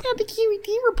 characters. Got the QED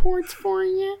reports for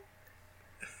you.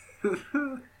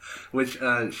 Which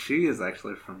she is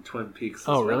actually from Twin Peaks.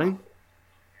 Oh, really?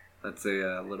 That's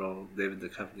a little David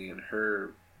Duchovny and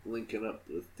her linking up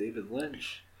with David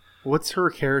Lynch. What's her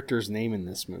character's name in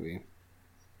this movie?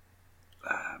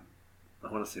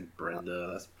 I want to say Brenda.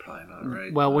 That's probably not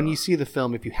right. Well, when you see the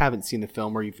film, if you haven't seen the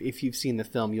film, or if you've seen the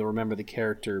film, you'll remember the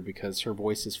character because her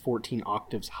voice is 14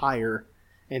 octaves higher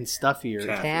and stuffier.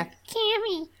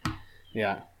 Kathy.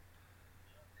 Yeah.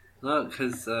 No,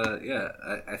 because,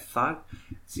 I thought...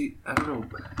 See, I don't know.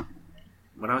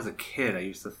 When I was a kid, I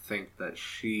used to think that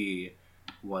she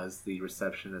was the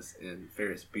receptionist in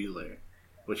Ferris Bueller,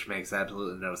 which makes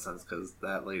absolutely no sense because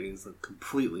that lady is a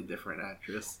completely different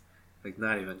actress. Like,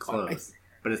 not even close.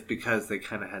 But it's because they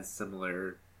kind of had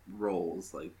similar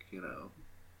roles. Like, you know,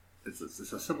 it's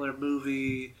a similar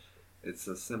movie. It's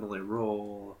a similar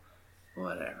role.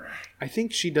 Whatever. I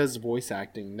think she does voice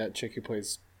acting, that chick who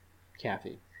plays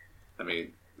Kathy. I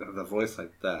mean, the voice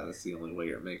like that's the only way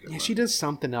you're making money. She does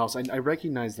something else. I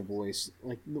recognize the voice.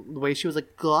 Like, the way she was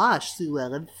like, gosh, Sue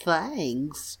Ellen,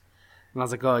 thanks. And I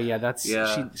was like, oh, yeah, that's...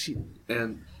 Yeah. She...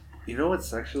 And you know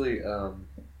what's actually...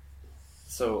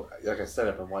 So, like I said,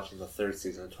 I've been watching the 3rd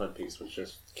season of Twin Peaks, which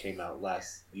just came out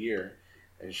last year,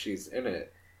 and she's in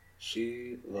it.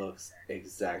 She looks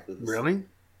exactly the same. Really?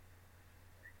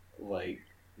 Like,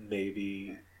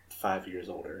 maybe 5 years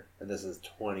older, and this is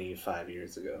 25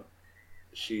 years ago.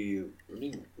 She,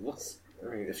 looks...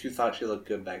 I mean, if you thought she looked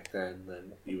good back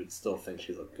then you would still think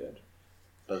she looked good.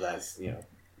 But that's,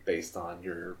 based on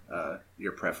your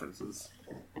preferences.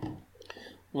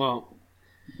 Well...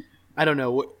 I don't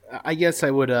know. I guess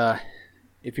I would,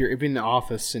 if you're in the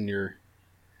office and you're,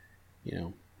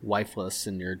 wifeless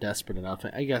and you're desperate enough.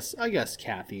 I guess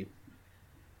Kathy.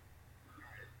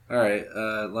 All right,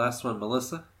 last one,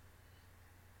 Melissa.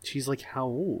 She's like how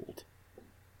old?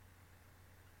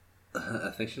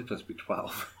 I think she'll just be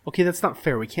 12. Okay, that's not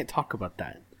fair. We can't talk about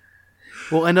that.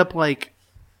 We'll end up like.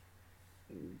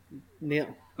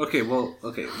 Okay,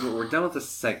 we're done with this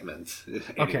segment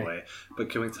anyway. Okay. But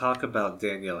can we talk about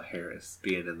Danielle Harris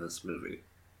being in this movie?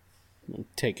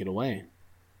 Take it away.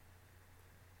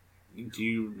 Do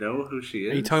you know who she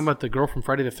is? Are you talking about the girl from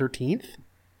Friday the 13th?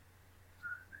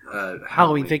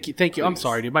 Halloween. Thank you. Please. I'm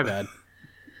sorry, dude. My bad.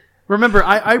 Remember,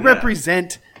 I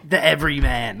represent the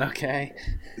everyman, okay?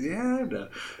 Yeah, no.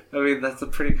 I mean, that's a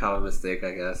pretty common mistake,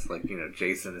 I guess. Like,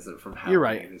 Jason isn't from Halloween. You're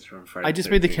right. He's from Friday I just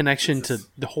made the connection to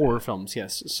the horror films,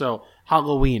 yes. So,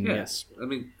 Halloween, yes. I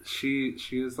mean, she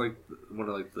is like one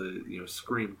of like the,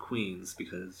 Scream Queens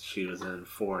because she was in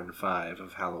 4 and 5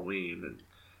 of Halloween. And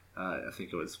I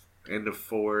think it was end of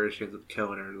 4, she ends up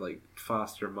killing her, like,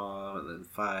 foster mom. And then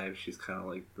 5, she's kind of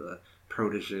like the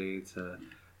protege to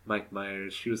Mike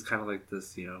Myers. She was kind of like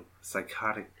this,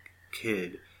 psychotic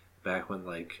kid back when,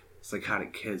 like,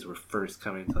 psychotic kids were first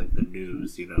coming to, like, the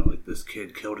news, like, this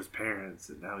kid killed his parents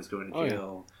and now he's going to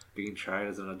jail, being tried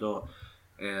as an adult.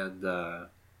 And I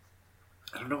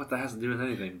don't know what that has to do with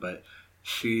anything, but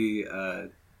she,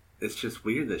 it's just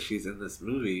weird that she's in this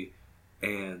movie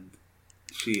and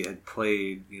she had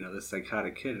played, this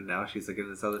psychotic kid, and now she's, like, in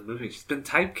this other movie. She's been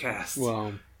typecast.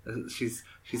 Well... She's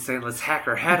saying, let's hack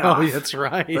her head off. Oh, that's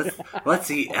right. Let's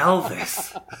eat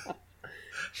Elvis.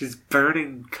 She's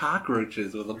burning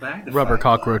cockroaches with a magnifying rubber glass.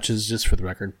 Cockroaches, just for the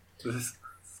record. This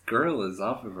girl is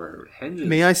off of her hinges.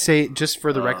 May I say, just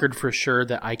for the record, for sure,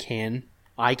 that I can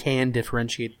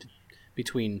differentiate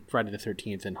between Friday the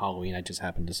 13th and Halloween. I just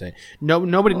happened to say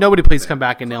nobody please come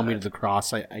back and nail me to the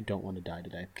cross. I don't want to die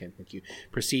today. Okay, thank you.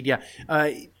 Proceed. Yeah,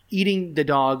 eating the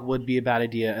dog would be a bad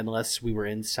idea unless we were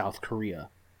in South Korea.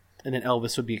 And then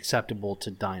Elvis would be acceptable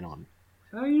to dine on.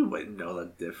 Oh, you wouldn't know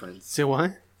the difference. Say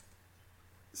what?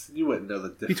 You wouldn't know the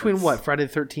difference. Between what? Friday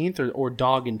the 13th or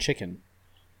dog and chicken?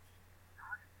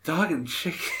 Dog and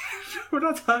chicken? We're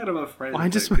not talking about Friday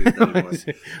the 13th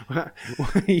anymore.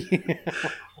 Yeah.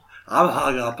 I'm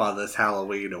hung up on this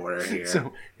Halloween order here.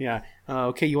 So, yeah.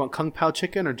 Okay, you want Kung Pao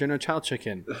chicken or General Chow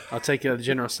chicken? I'll take the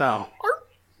General Tsao.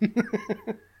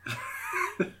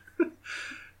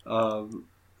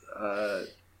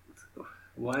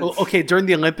 What? Well, okay, during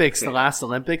the Olympics, the last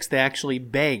Olympics, they actually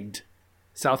begged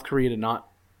South Korea to not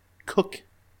cook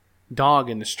dog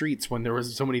in the streets when there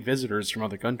was so many visitors from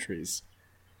other countries.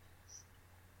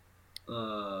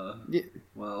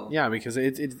 Well, yeah, because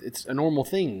it's a normal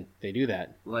thing. They do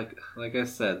that. Like I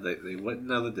said, they wouldn't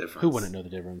know the difference. Who wouldn't know the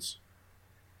difference?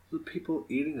 The people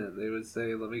eating it, they would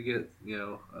say, "Let me get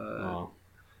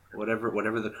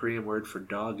whatever the Korean word for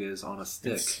dog is on a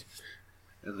stick,"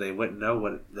 and they wouldn't know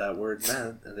what that word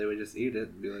meant, and they would just eat it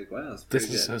and be like, "Wow, it's pretty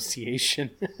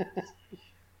disassociation."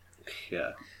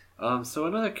 Yeah. So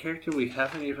another character we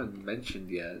haven't even mentioned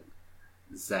yet,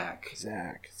 Zach.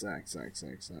 Zach.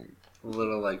 A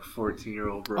little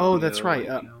 14-year-old bro. Oh, that's right.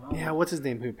 Yeah, what's his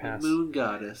name? Who passed? Moon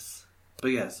Goddess. But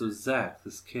yeah, so Zach,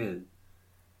 this kid,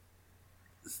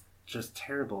 is just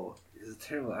terrible. He's a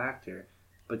terrible actor.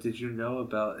 But did you know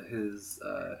about his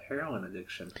heroin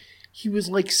addiction? He was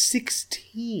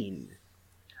 16.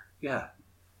 Yeah.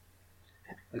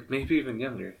 Maybe even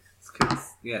younger. This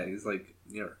kid's, he's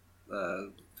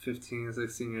 15,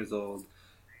 16 years old.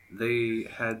 They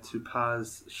had to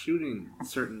pause shooting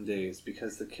certain days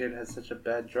because the kid had such a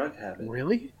bad drug habit.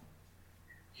 Really?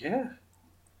 Yeah.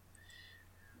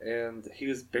 And he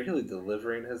was barely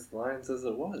delivering his lines as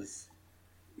it was.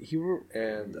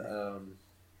 And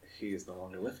he is no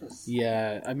longer with us.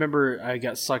 Yeah, I remember I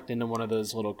got sucked into one of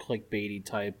those little clickbaity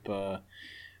type,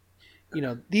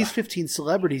 these 15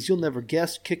 celebrities you'll never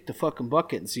guess kicked the fucking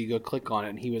bucket, and so you go click on it,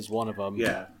 and he was one of them.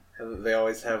 Yeah. And they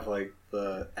always have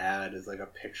the ad is a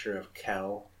picture of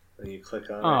Kel, and you click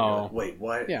on it. And you're like, wait,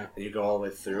 what? Yeah. And you go all the way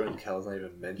through, and Kel's not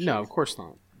even mentioned. No, of course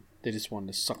not. They just wanted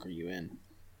to sucker you in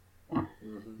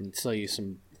and sell you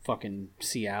some fucking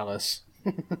Cialis.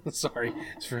 Sorry,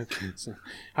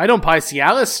 I don't buy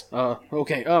Cialis.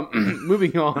 Okay.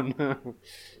 Moving on.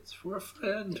 It's for a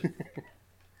friend.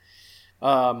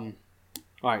 All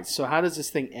right. So how does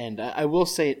this thing end? I will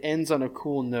say it ends on a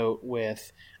cool note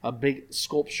with a big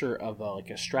sculpture of a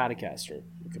Stratocaster,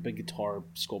 a big guitar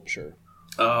sculpture.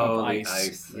 Oh, of the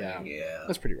ice thing, yeah.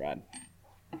 That's pretty rad.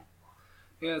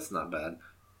 Yeah, it's not bad.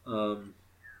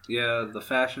 Yeah, the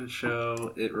fashion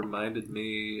show, it reminded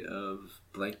me of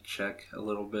Blank Check a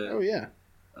little bit. Oh, yeah.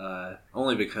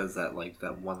 Only because that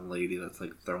one lady that's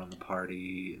throwing the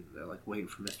party, and they're waiting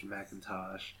for Mr.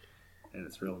 McIntosh, and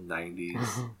it's real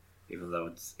 90s, even though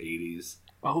it's 80s.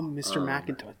 Oh, Mr.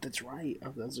 McIntosh, that's right.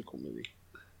 Oh, that was a cool movie.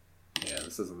 Yeah,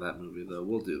 this isn't that movie, though.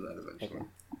 We'll do that eventually.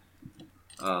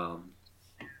 Okay.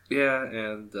 Yeah,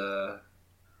 and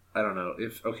I don't know.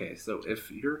 If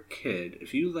you're a kid,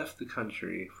 if you left the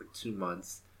country for 2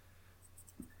 months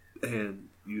and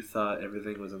you thought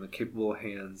everything was in the capable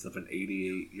hands of an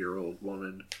 88-year-old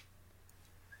woman,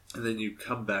 and then you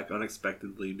come back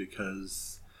unexpectedly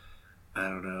because, I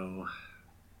don't know,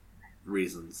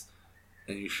 reasons,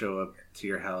 and you show up to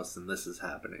your house and this is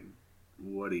happening,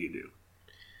 what do you do?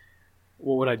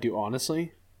 What would I do,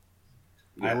 honestly?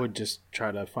 Yeah. I would just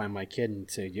try to find my kid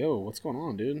and say, yo, what's going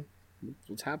on, dude?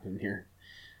 What's happening here?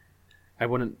 I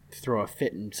wouldn't throw a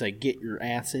fit and say, get your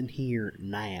ass in here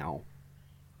now.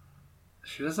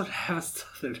 She doesn't have a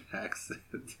southern accent.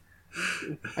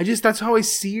 That's how I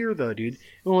see her, though, dude.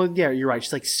 Well, yeah, you're right.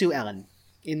 She's like Sue Ellen.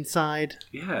 Inside.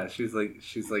 Yeah, she's like,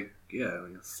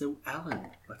 Sue Ellen,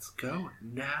 let's go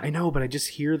now. I know, but I just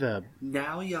hear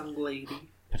now, young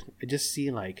lady. But I just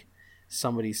see,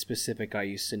 somebody specific I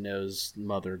used to know's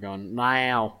mother going,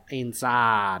 now,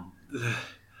 inside.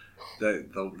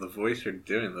 The voice you're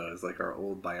doing, though, is our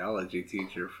old biology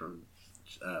teacher from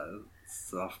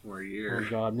sophomore year. Oh,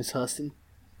 God, Miss Huston?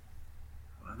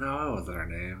 No, that wasn't her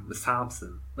name. Miss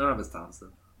Thompson. No, not Miss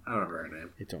Thompson. I don't remember her name.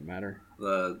 It don't matter.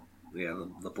 The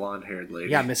blonde-haired lady.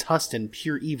 Yeah, Miss Huston,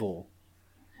 pure evil.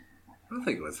 I don't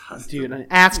think it was Huston. Dude,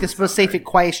 ask a specific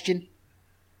question.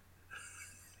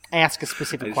 Ask a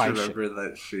specific question. I just remember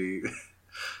that she...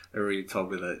 Or you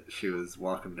told me that she was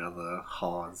walking down the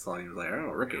hall and saw you,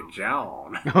 oh, Ricky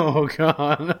John. Oh,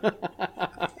 God.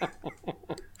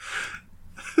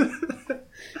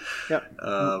 Yep.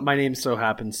 My name so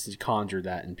happens to conjure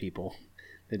that in people.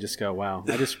 They just go, wow,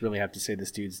 I just really have to say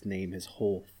this dude's name, his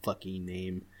whole fucking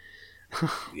name.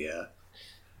 Yeah.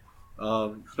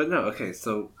 But no, okay,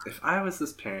 so if I was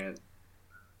this parent,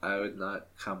 I would not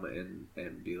come in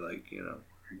and be like,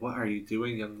 what are you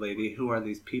doing, young lady? Who are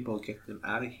these people? Get them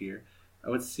out of here. I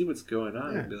would see what's going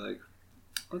on and be like,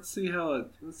 let's see how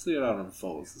it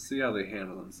unfolds. Let's see how they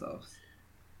handle themselves.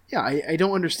 Yeah, I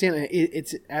don't understand.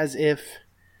 It's as if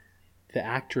the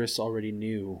actress already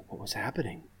knew what was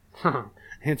happening.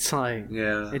 It's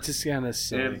it's just kind of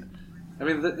silly. And, I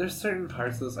mean, there's certain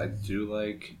parts of this I do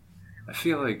like. I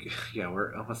feel like,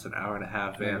 we're almost an hour and a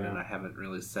half in, and I haven't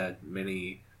really said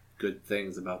many good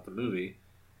things about the movie,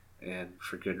 and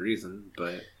for good reason.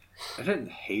 But I didn't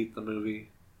hate the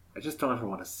movie. I just don't ever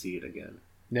want to see it again.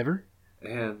 Never?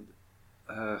 And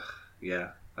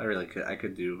yeah, I really could. I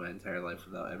could do my entire life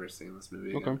without ever seeing this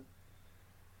movie again.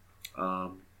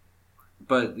 Okay.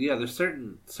 But yeah, there's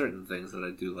certain things that I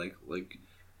do like. Like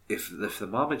if the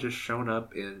mom had just shown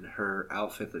up in her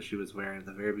outfit that she was wearing at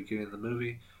the very beginning of the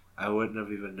movie, I wouldn't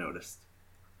have even noticed.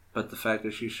 But the fact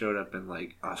that she showed up in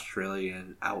like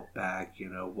Australian outback,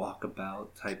 walkabout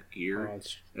type gear,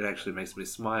 it actually makes me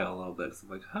smile a little bit. 'Cause I'm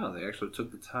like, they actually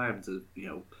took the time to,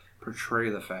 portray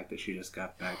the fact that she just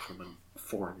got back from a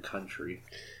foreign country.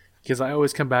 Because I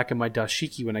always come back in my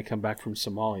dashiki when I come back from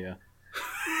Somalia.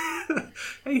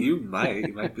 Hey, you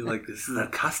might be like, this is a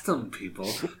custom, people.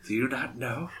 Do you not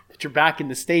know? But you're back in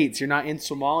the States. You're not in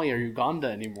Somalia or Uganda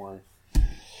anymore. You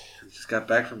just got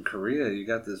back from Korea. You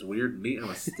got this weird meat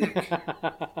on a stick.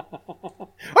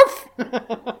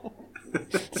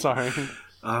 Sorry.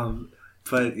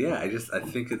 But yeah, I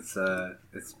think it's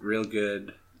real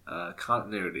good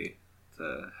continuity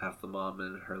to have the mom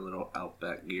in her little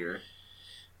outback gear,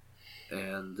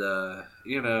 and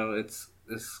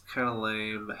it's kind of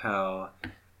lame how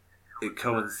it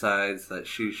coincides that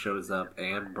she shows up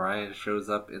and Brian shows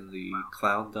up in the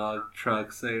clown dog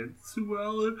truck saying, "Sue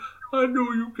Ellen, I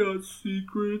know you got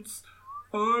secrets.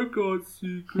 I got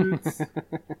secrets.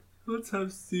 Let's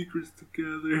have secrets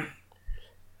together."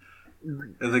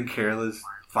 And then Carol's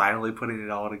finally putting it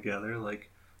all together, like,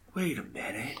 wait a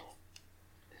minute.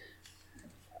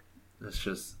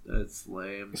 It's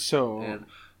lame. So, and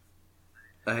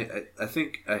I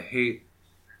think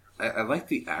I like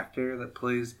the actor that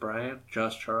plays Brian,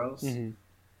 Josh Charles. Mm-hmm.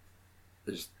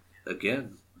 Just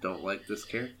again, don't like this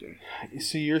character.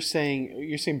 So you're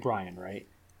saying Brian, right?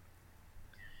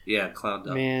 Yeah, Clown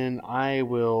Dog. Man, I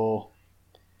will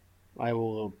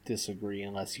disagree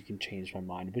unless you can change my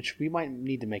mind, which we might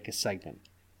need to make a segment.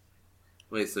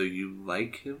 Wait, so you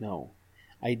like him? No.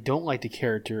 I don't like the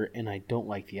character, and I don't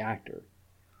like the actor.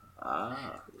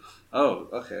 Ah. Oh,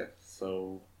 okay.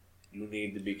 So you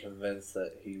need to be convinced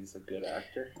that he's a good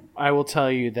actor? I will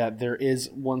tell you that there is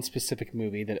one specific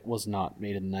movie that was not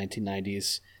made in the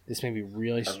 1990s. This may be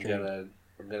really strange.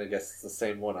 I'm gonna guess it's the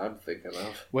same one I'm thinking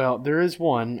of. Well, there is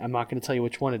one. I'm not going to tell you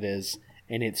which one it is,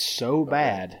 and it's so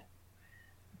bad.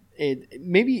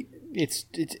 It's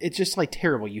just like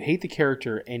terrible. You hate the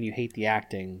character and you hate the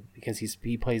acting because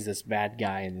he plays this bad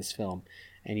guy in this film,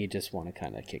 and you just want to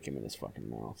kind of kick him in his fucking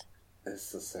mouth.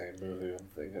 It's the same movie I'm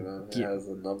thinking of. It has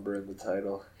a number in the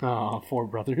title. Oh, Four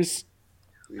Brothers.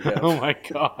 Yeah. Oh my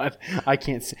god, I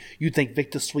can't say. You think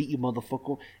Victor Sweet, you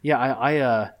motherfucker? Yeah,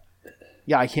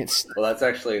 I can't. Well, that's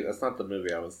not the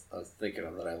movie I was thinking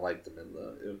of that I liked him in.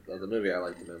 The movie I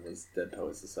liked him in was Dead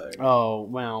Poets Society. Oh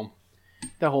well.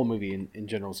 That whole movie in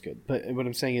general is good. But what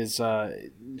I'm saying is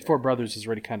Four Brothers is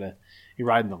already kind of, you're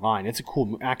riding the line. It's a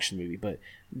cool action movie, but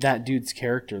that dude's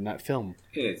character in that film,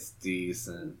 it's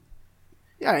decent.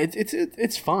 Yeah,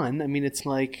 it's fun. I mean, it's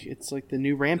like the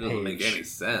new Rampage. It doesn't make any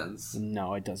sense.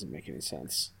 No, it doesn't make any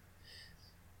sense.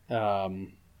 But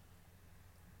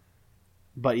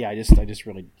yeah, I just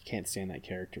really can't stand that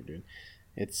character, dude.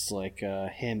 It's like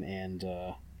him and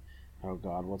oh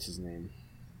god, what's his name?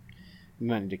 We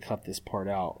might need to cut this part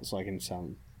out so I can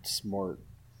sound smart.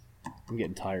 I'm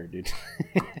getting tired, dude.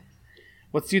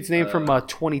 What's dude's name from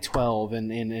 2012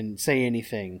 and Say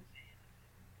Anything?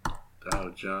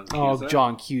 Oh, John Cusack. Oh,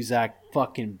 John Cusack.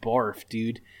 Fucking barf,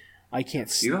 dude. I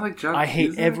can't. You don't like John I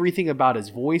Cusack? hate everything about his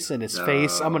voice and his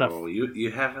face. I'm gonna.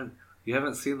 You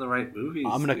haven't seen the right movies.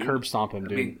 I'm gonna curb stomp him,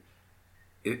 dude. I mean,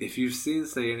 if you've seen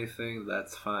Say Anything,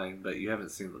 that's fine, but you haven't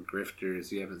seen The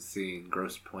Grifters, you haven't seen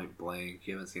Gross Point Blank,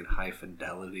 you haven't seen High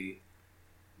Fidelity.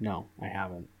 No, I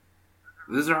haven't.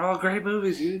 Those are all great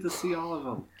movies. You need to see all of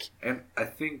them. And I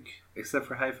think, except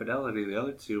for High Fidelity, the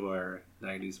other two are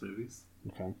 90s movies.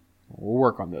 Okay. We'll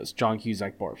work on those. John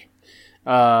Cusack barf.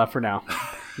 For now.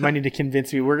 You might need to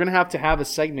convince me. We're going to have a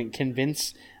segment,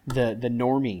 convince the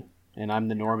normie. And I'm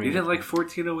the normie. You didn't like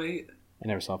 1408? I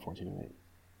never saw 1408.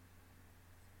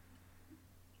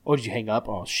 Oh, did you hang up?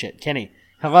 Oh, shit. Kenny.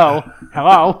 Hello?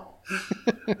 Hello?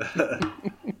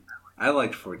 I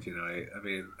liked 1408. I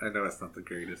mean, I know it's not the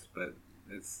greatest, but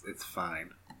it's fine.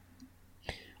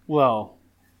 Well,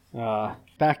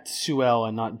 back to Sue Ellen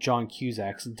and not John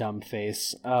Cusack's dumb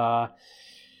face. Why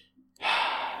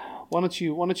don't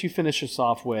you finish us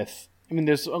off with... I mean,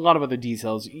 there's a lot of other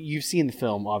details. You've seen the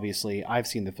film, obviously. I've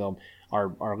seen the film.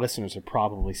 Our listeners have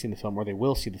probably seen the film, or they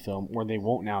will see the film, or they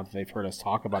won't now that they've heard us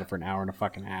talk about it for an hour and a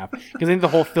fucking half. Because I think the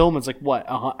whole film is like, what,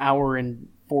 an hour and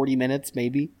 40 minutes,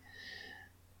 maybe?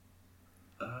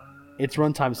 Its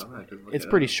runtime's it's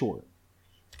pretty short.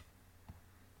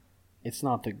 It's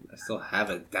not the. I still have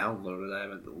it downloaded. I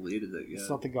haven't deleted it yet. It's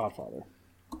not The Godfather.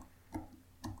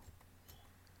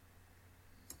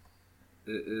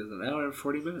 It is an hour and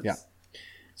 40 minutes. Yeah.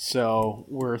 So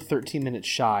we're 13 minutes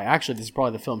shy. Actually, this is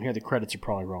probably the film here. The credits are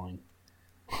probably rolling.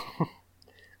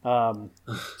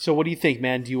 So what do you think,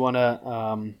 man? Do you want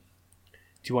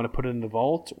to put it in the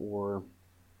vault or?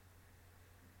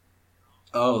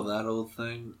 Oh, that old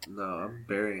thing? No, I'm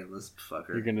burying this fucker.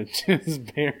 You're gonna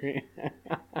just bury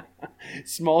it.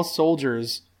 Small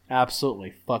Soldiers,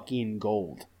 absolutely fucking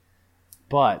gold.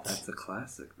 But that's a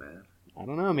classic, man. I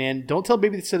don't know, man. Don't tell the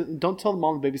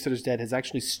mom the babysitter's dead has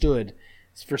actually stood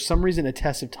for some reason a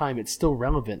test of time. It's still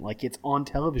relevant. Like it's on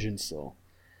television still.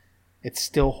 It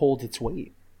still holds its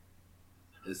weight.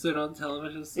 Is it on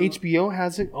television still? HBO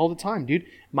has it all the time, dude.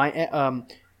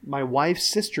 My wife's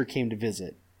sister came to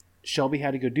visit. Shelby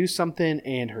had to go do something,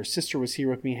 and her sister was here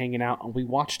with me hanging out, and we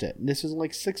watched it. And this was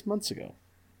like 6 months ago.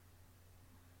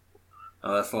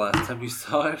 Oh, that's the last time you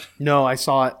saw it? No, I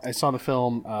saw it. I saw the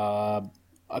film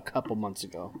a couple months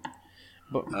ago.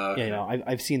 But okay. Yeah,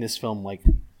 I've seen this film like,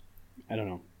 I don't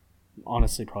know,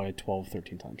 honestly probably 12,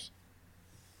 13 times.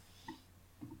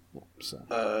 So.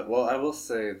 Well, I will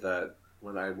say that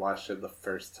when I watched it the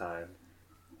first time,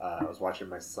 I was watching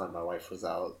my son. My wife was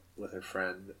out with her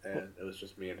friend, and it was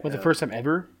just me and him. Was the first time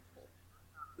ever?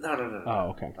 No. Oh,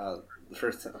 okay. The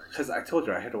first time, because I told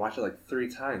you I had to watch it like 3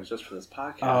 times just for this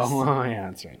podcast. Oh, yeah,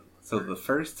 that's right. So the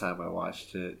first time I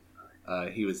watched it,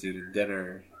 he was eating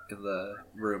dinner in the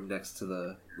room next to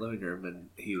the living room, and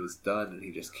he was done, and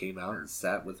he just came out and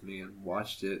sat with me and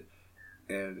watched it.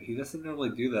 And he doesn't normally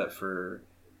do that for,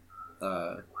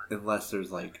 unless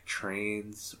there's like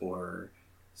trains or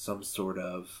some sort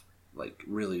of like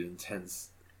really intense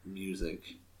music.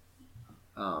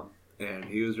 And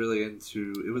he was really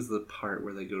into, it was the part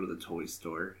where they go to the toy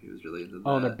store. He was really into that.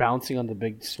 Oh, they're bouncing on the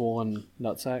big swollen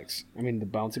nutsacks? I mean, the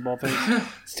bouncy ball thing?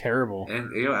 It's terrible. And,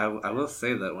 I will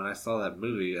say that when I saw that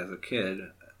movie as a kid,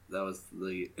 that was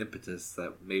the impetus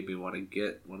that made me want to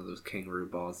get one of those kangaroo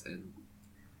balls. And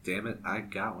damn it, I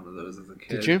got one of those as a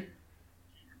kid. Did you?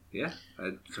 Yeah.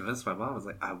 I convinced my mom. I was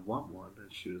like, I want one.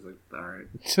 And she was like, all right.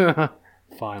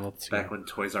 Fine, let's go. Back when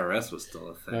Toys R Us was still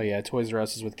a thing. Oh, yeah, Toys R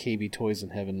Us is with KB Toys in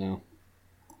heaven now.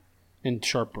 And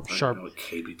sharp. I don't know what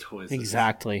KB Toys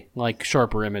exactly. Is. Like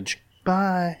Sharper Image.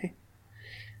 Bye. I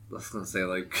was going to say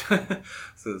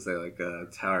like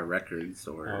Tower Records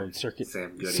or Circuit,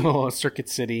 Sam Goody. So, Circuit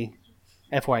City.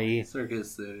 FYE. Circuit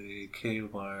City,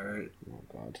 Kmart. Oh,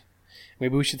 God.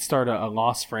 Maybe we should start a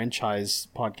Lost franchise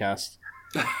podcast.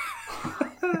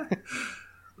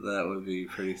 That would be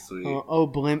pretty sweet.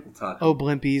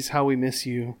 Blimpies, how we miss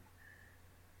you.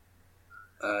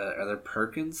 Are there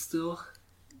Perkins still?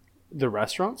 The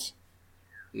restaurants?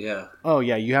 Yeah. Oh,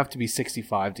 yeah, you have to be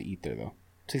 65 to eat there, though.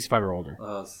 65 or older.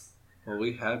 Well,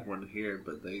 we had one here,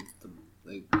 but they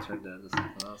turned it into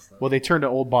something else. Though. Well, they turned an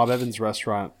old Bob Evans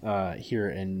restaurant here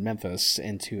in Memphis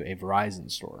into a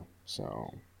Verizon store,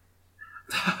 so...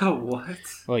 What?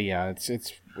 Well, yeah,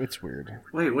 it's weird.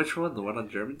 Wait, which one? The one on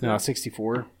Germantown? No,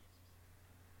 64.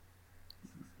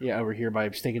 Yeah, over here by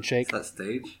Steak and Shake. Is that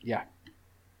Stage? Yeah.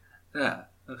 Yeah.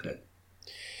 Okay.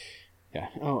 Yeah.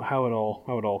 Oh, how it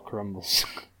all crumbles.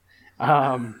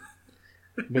 But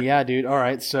yeah, dude. All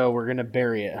right, so we're gonna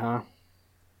bury it, huh?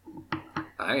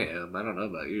 I am. I don't know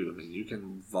about you. I mean, you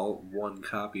can vault one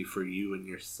copy for you and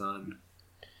your son.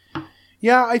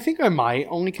 Yeah, I think I might.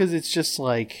 Only because it's just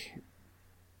like,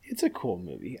 it's a cool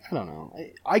movie. I don't know.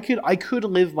 I could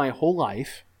live my whole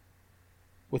life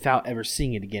without ever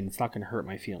seeing it again. It's not going to hurt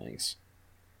my feelings.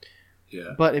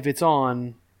 Yeah. But if it's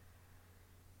on,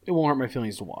 it won't hurt my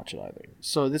feelings to watch it either.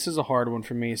 So this is a hard one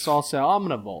for me. So I'll say I'm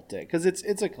going to vault it because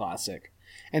it's a classic,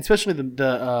 and especially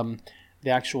the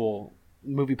actual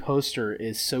movie poster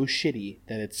is so shitty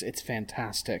that it's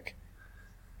fantastic.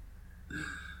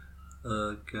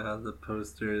 Oh god, the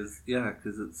poster is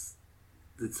because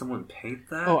did someone paint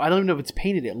that? Oh, I don't even know if it's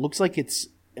painted. It looks like it's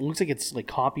like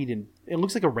copied and it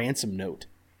looks like a ransom note.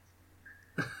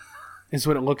 Is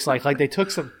what it looks like. Like they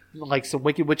took some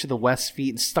Wicked Witch of the West feet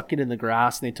and stuck it in the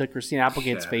grass, and they took Christina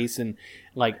Applegate's face and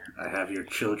like, I have your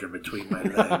children between my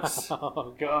legs.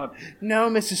 Oh god, no,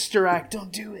 Mrs. Sturak,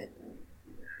 don't do it.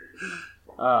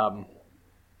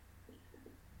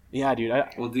 Yeah, dude.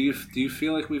 Well, do you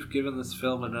feel like we've given this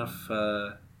film enough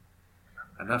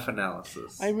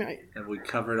analysis? I mean, have we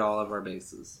covered all of our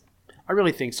bases? I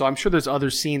really think so. I'm sure there's other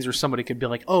scenes where somebody could be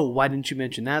like, "Oh, why didn't you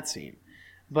mention that scene?"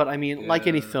 But I mean, like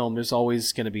any film, there's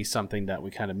always going to be something that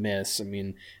we kind of miss. I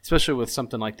mean, especially with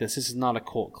something like this. This is not a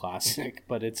cult classic,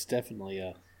 but it's definitely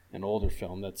an older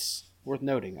film that's worth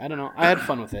noting. I don't know. I had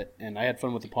fun with it, and I had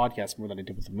fun with the podcast more than I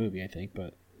did with the movie, I think,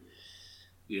 but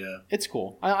yeah, it's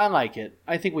cool. I like it.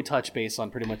 I think we touched base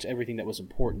on pretty much everything that was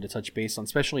important to touch base on,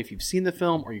 especially if you've seen the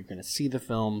film or you're going to see the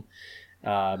film.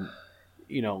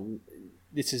 You know,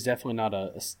 this is definitely not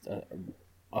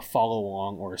a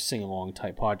follow-along or a sing-along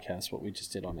type podcast, what we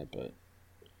just did on it, but...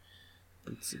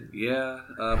 Yeah,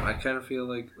 I kind of feel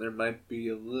like there might be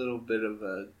a little bit of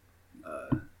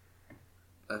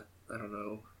I don't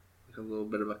know, like a little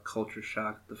bit of a culture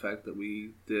shock, the fact that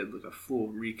we did like a full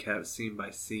recap scene by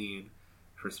scene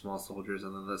for Small Soldiers,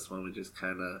 and then this one we just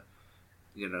kind of,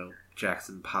 you know,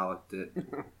 Jackson Pollocked it,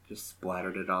 just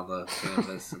splattered it on the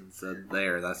canvas and said,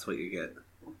 there, that's what you get.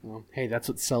 Well, hey, that's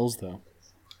what sells, though.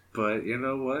 But you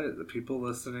know what? The people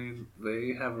listening,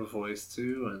 they have a voice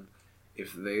too, and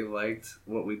if they liked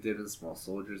what we did in Small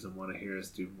Soldiers and want to hear us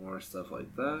do more stuff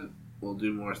like that, we'll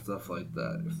do more stuff like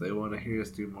that. If they want to hear us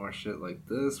do more shit like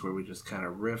this, where we just kind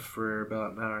of riff for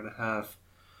about an hour and a half,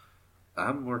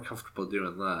 I'm more comfortable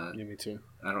doing that. Yeah, me too.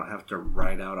 I don't have to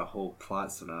write out a whole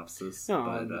plot synopsis.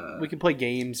 No, but, we can play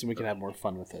games and we can have more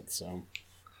fun with it, so...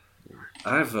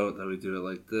 I vote that we do it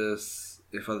like this.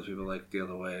 If other people like it the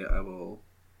other way, I will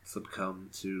succumb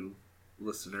to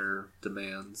listener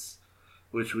demands,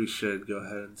 which we should go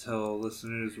ahead and tell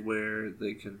listeners where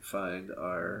they can find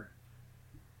our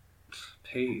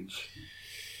page.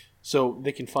 So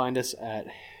they can find us at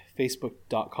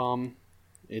facebook.com.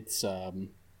 It's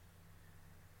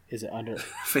is it under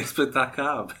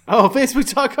facebook.com? Oh,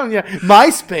 facebook.com. Yeah,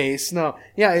 MySpace. No,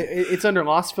 yeah, it's under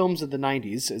Lost Films of the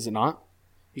 90s, is it not?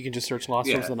 You can just search Lost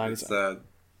Films of the 90s.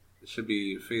 It should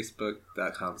be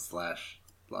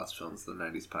facebook.com/Lost Films of the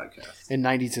 90s podcast. And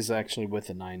 90s is actually with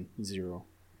a 90S.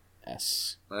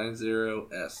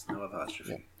 90S, no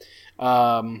apostrophe.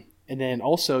 Yeah. And then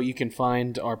also you can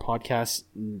find our podcast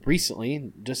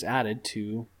recently just added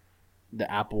to the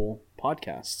Apple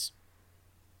Podcasts.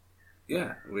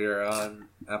 Yeah, we are on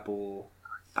Apple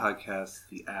Podcasts,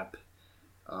 the app.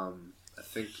 I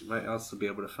think you might also be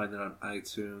able to find it on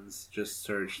iTunes. Just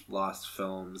search Lost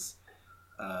Films.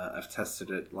 I've tested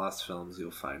it. Lost Films,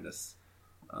 you'll find us.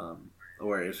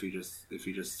 Or if you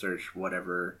just search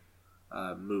whatever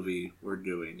movie we're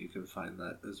doing, you can find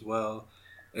that as well.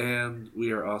 And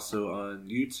we are also on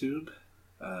YouTube.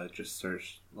 Just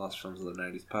search Lost Films of the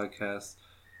 90s podcast.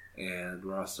 And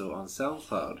we're also on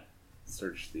SoundCloud.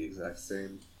 Search the exact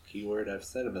same keyword I've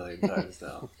said a million times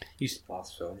now.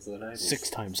 Lost Films of the 90s. 6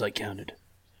 times I counted.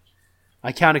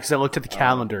 I counted because I looked at the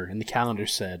calendar, and the calendar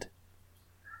said.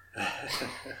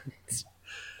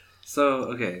 So,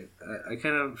 okay, I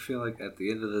kind of feel like at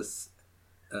the end of this,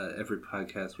 every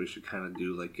podcast, we should kind of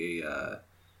do like a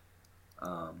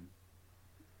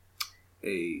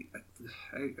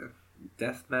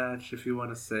death match, if you want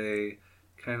to say.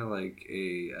 Kind of like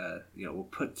we'll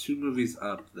put 2 movies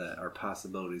up that are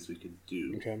possibilities we could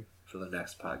do for the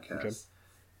next podcast.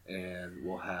 Okay. And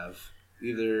we'll have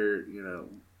either,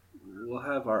 we'll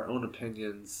have our own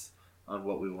opinions on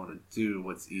what we want to do,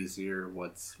 what's easier,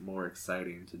 what's more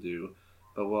exciting to do,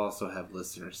 but we'll also have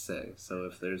listeners say. So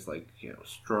if there's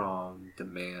strong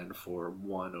demand for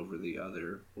one over the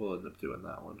other, we'll end up doing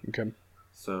that one. Okay.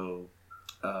 So,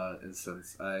 and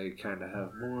since I kind of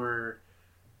have more...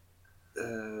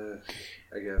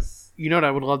 I guess. You know what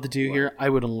I would love to do here? I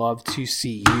would love to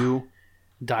see you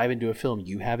dive into a film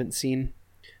you haven't seen.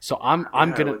 So I'm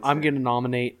gonna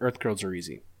nominate Earth Girls Are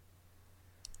Easy.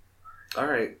 All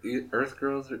right, Earth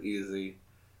Girls Are Easy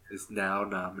is now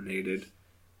nominated,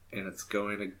 and it's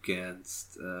going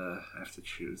against. I have to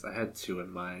choose. I had 2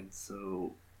 in mind,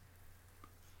 so.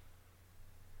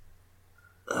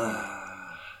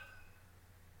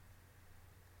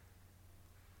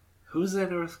 Who's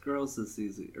in Earth Girls Is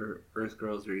Easy? Or Earth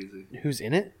Girls Are Easy? Who's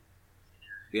in it?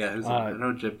 Yeah, who's in it? I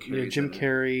know Jim Carrey. Yeah, Jim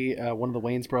Carrey, one of the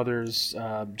Wayans brothers,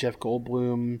 Jeff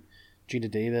Goldblum, Gina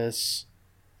Davis.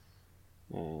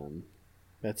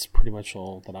 That's pretty much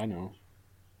all that I know.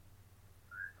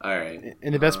 All right.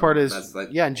 And the best part is,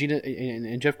 and Gina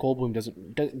and Jeff Goldblum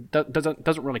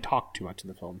doesn't really talk too much in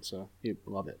the film, so you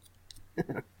love it.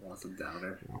 Awesome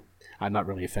downer. I'm not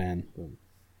really a fan. But...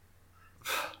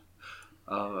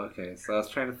 Oh, okay. So I was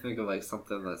trying to think of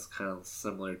something that's kind of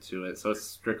similar to it. So it's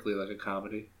strictly like a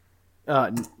comedy.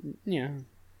 Yeah.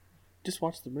 Just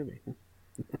watch the movie.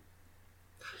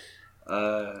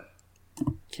 I'm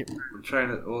trying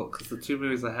to because the 2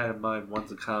 movies I had in mind,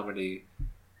 one's a comedy,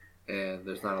 and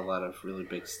there's not a lot of really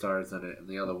big stars in it, and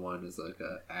the other one is like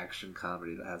a action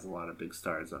comedy that has a lot of big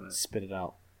stars in it. Spit it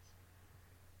out.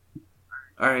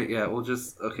 All right, yeah. We'll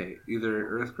just either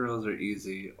Earth Girls Are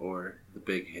Easy or The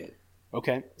Big Hit.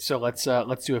 Okay, so let's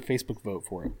do a Facebook vote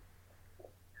for it.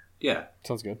 Yeah.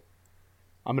 Sounds good.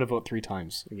 I'm going to vote 3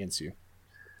 times against you.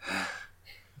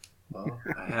 Well,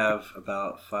 I have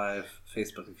about 5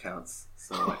 Facebook accounts,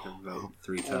 so I can vote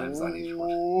 3 times on each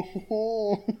one.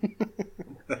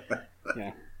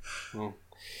 Yeah. Well.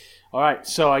 All right.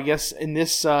 So I guess in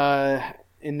this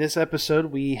episode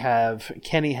we have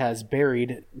Kenny has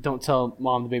buried Don't Tell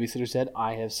Mom the Babysitter's Dead.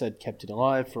 I have said Kept It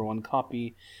Alive for 1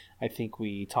 copy. I think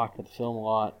we talked about the film a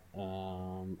lot.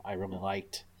 I really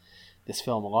liked this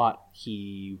film a lot.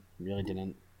 He really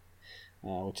didn't.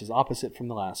 Which is opposite from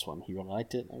the last one. He really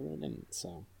liked it. I really didn't.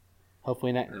 So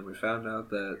hopefully not. And we found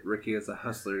out that Ricky is a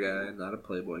hustler guy, not a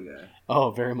playboy guy. Oh,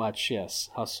 very much,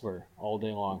 yes. Hustler all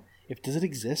day long. Does it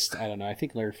exist? I don't know. I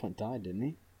think Larry Flint died, didn't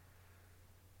he?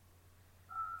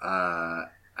 I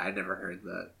never heard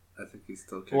that. I think he's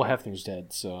still kicking. Well, Hefner's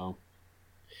dead, so.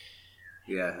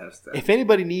 Yeah, Hef's dead. If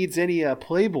anybody needs any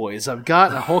Playboys, I've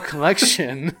got a whole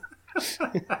collection.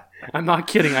 I'm not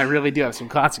kidding. I really do have some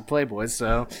classic Playboys,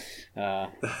 so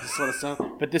just let us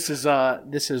know. But this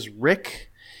is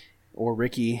Rick or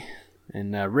Ricky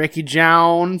and Ricky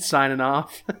Jones signing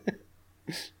off.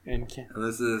 and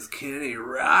this is Kenny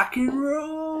Rock and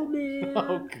Roll, man.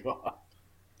 Oh God!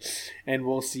 And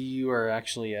we'll see you, or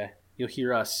actually, you'll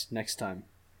hear us next time.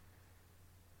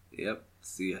 Yep.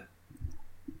 See ya.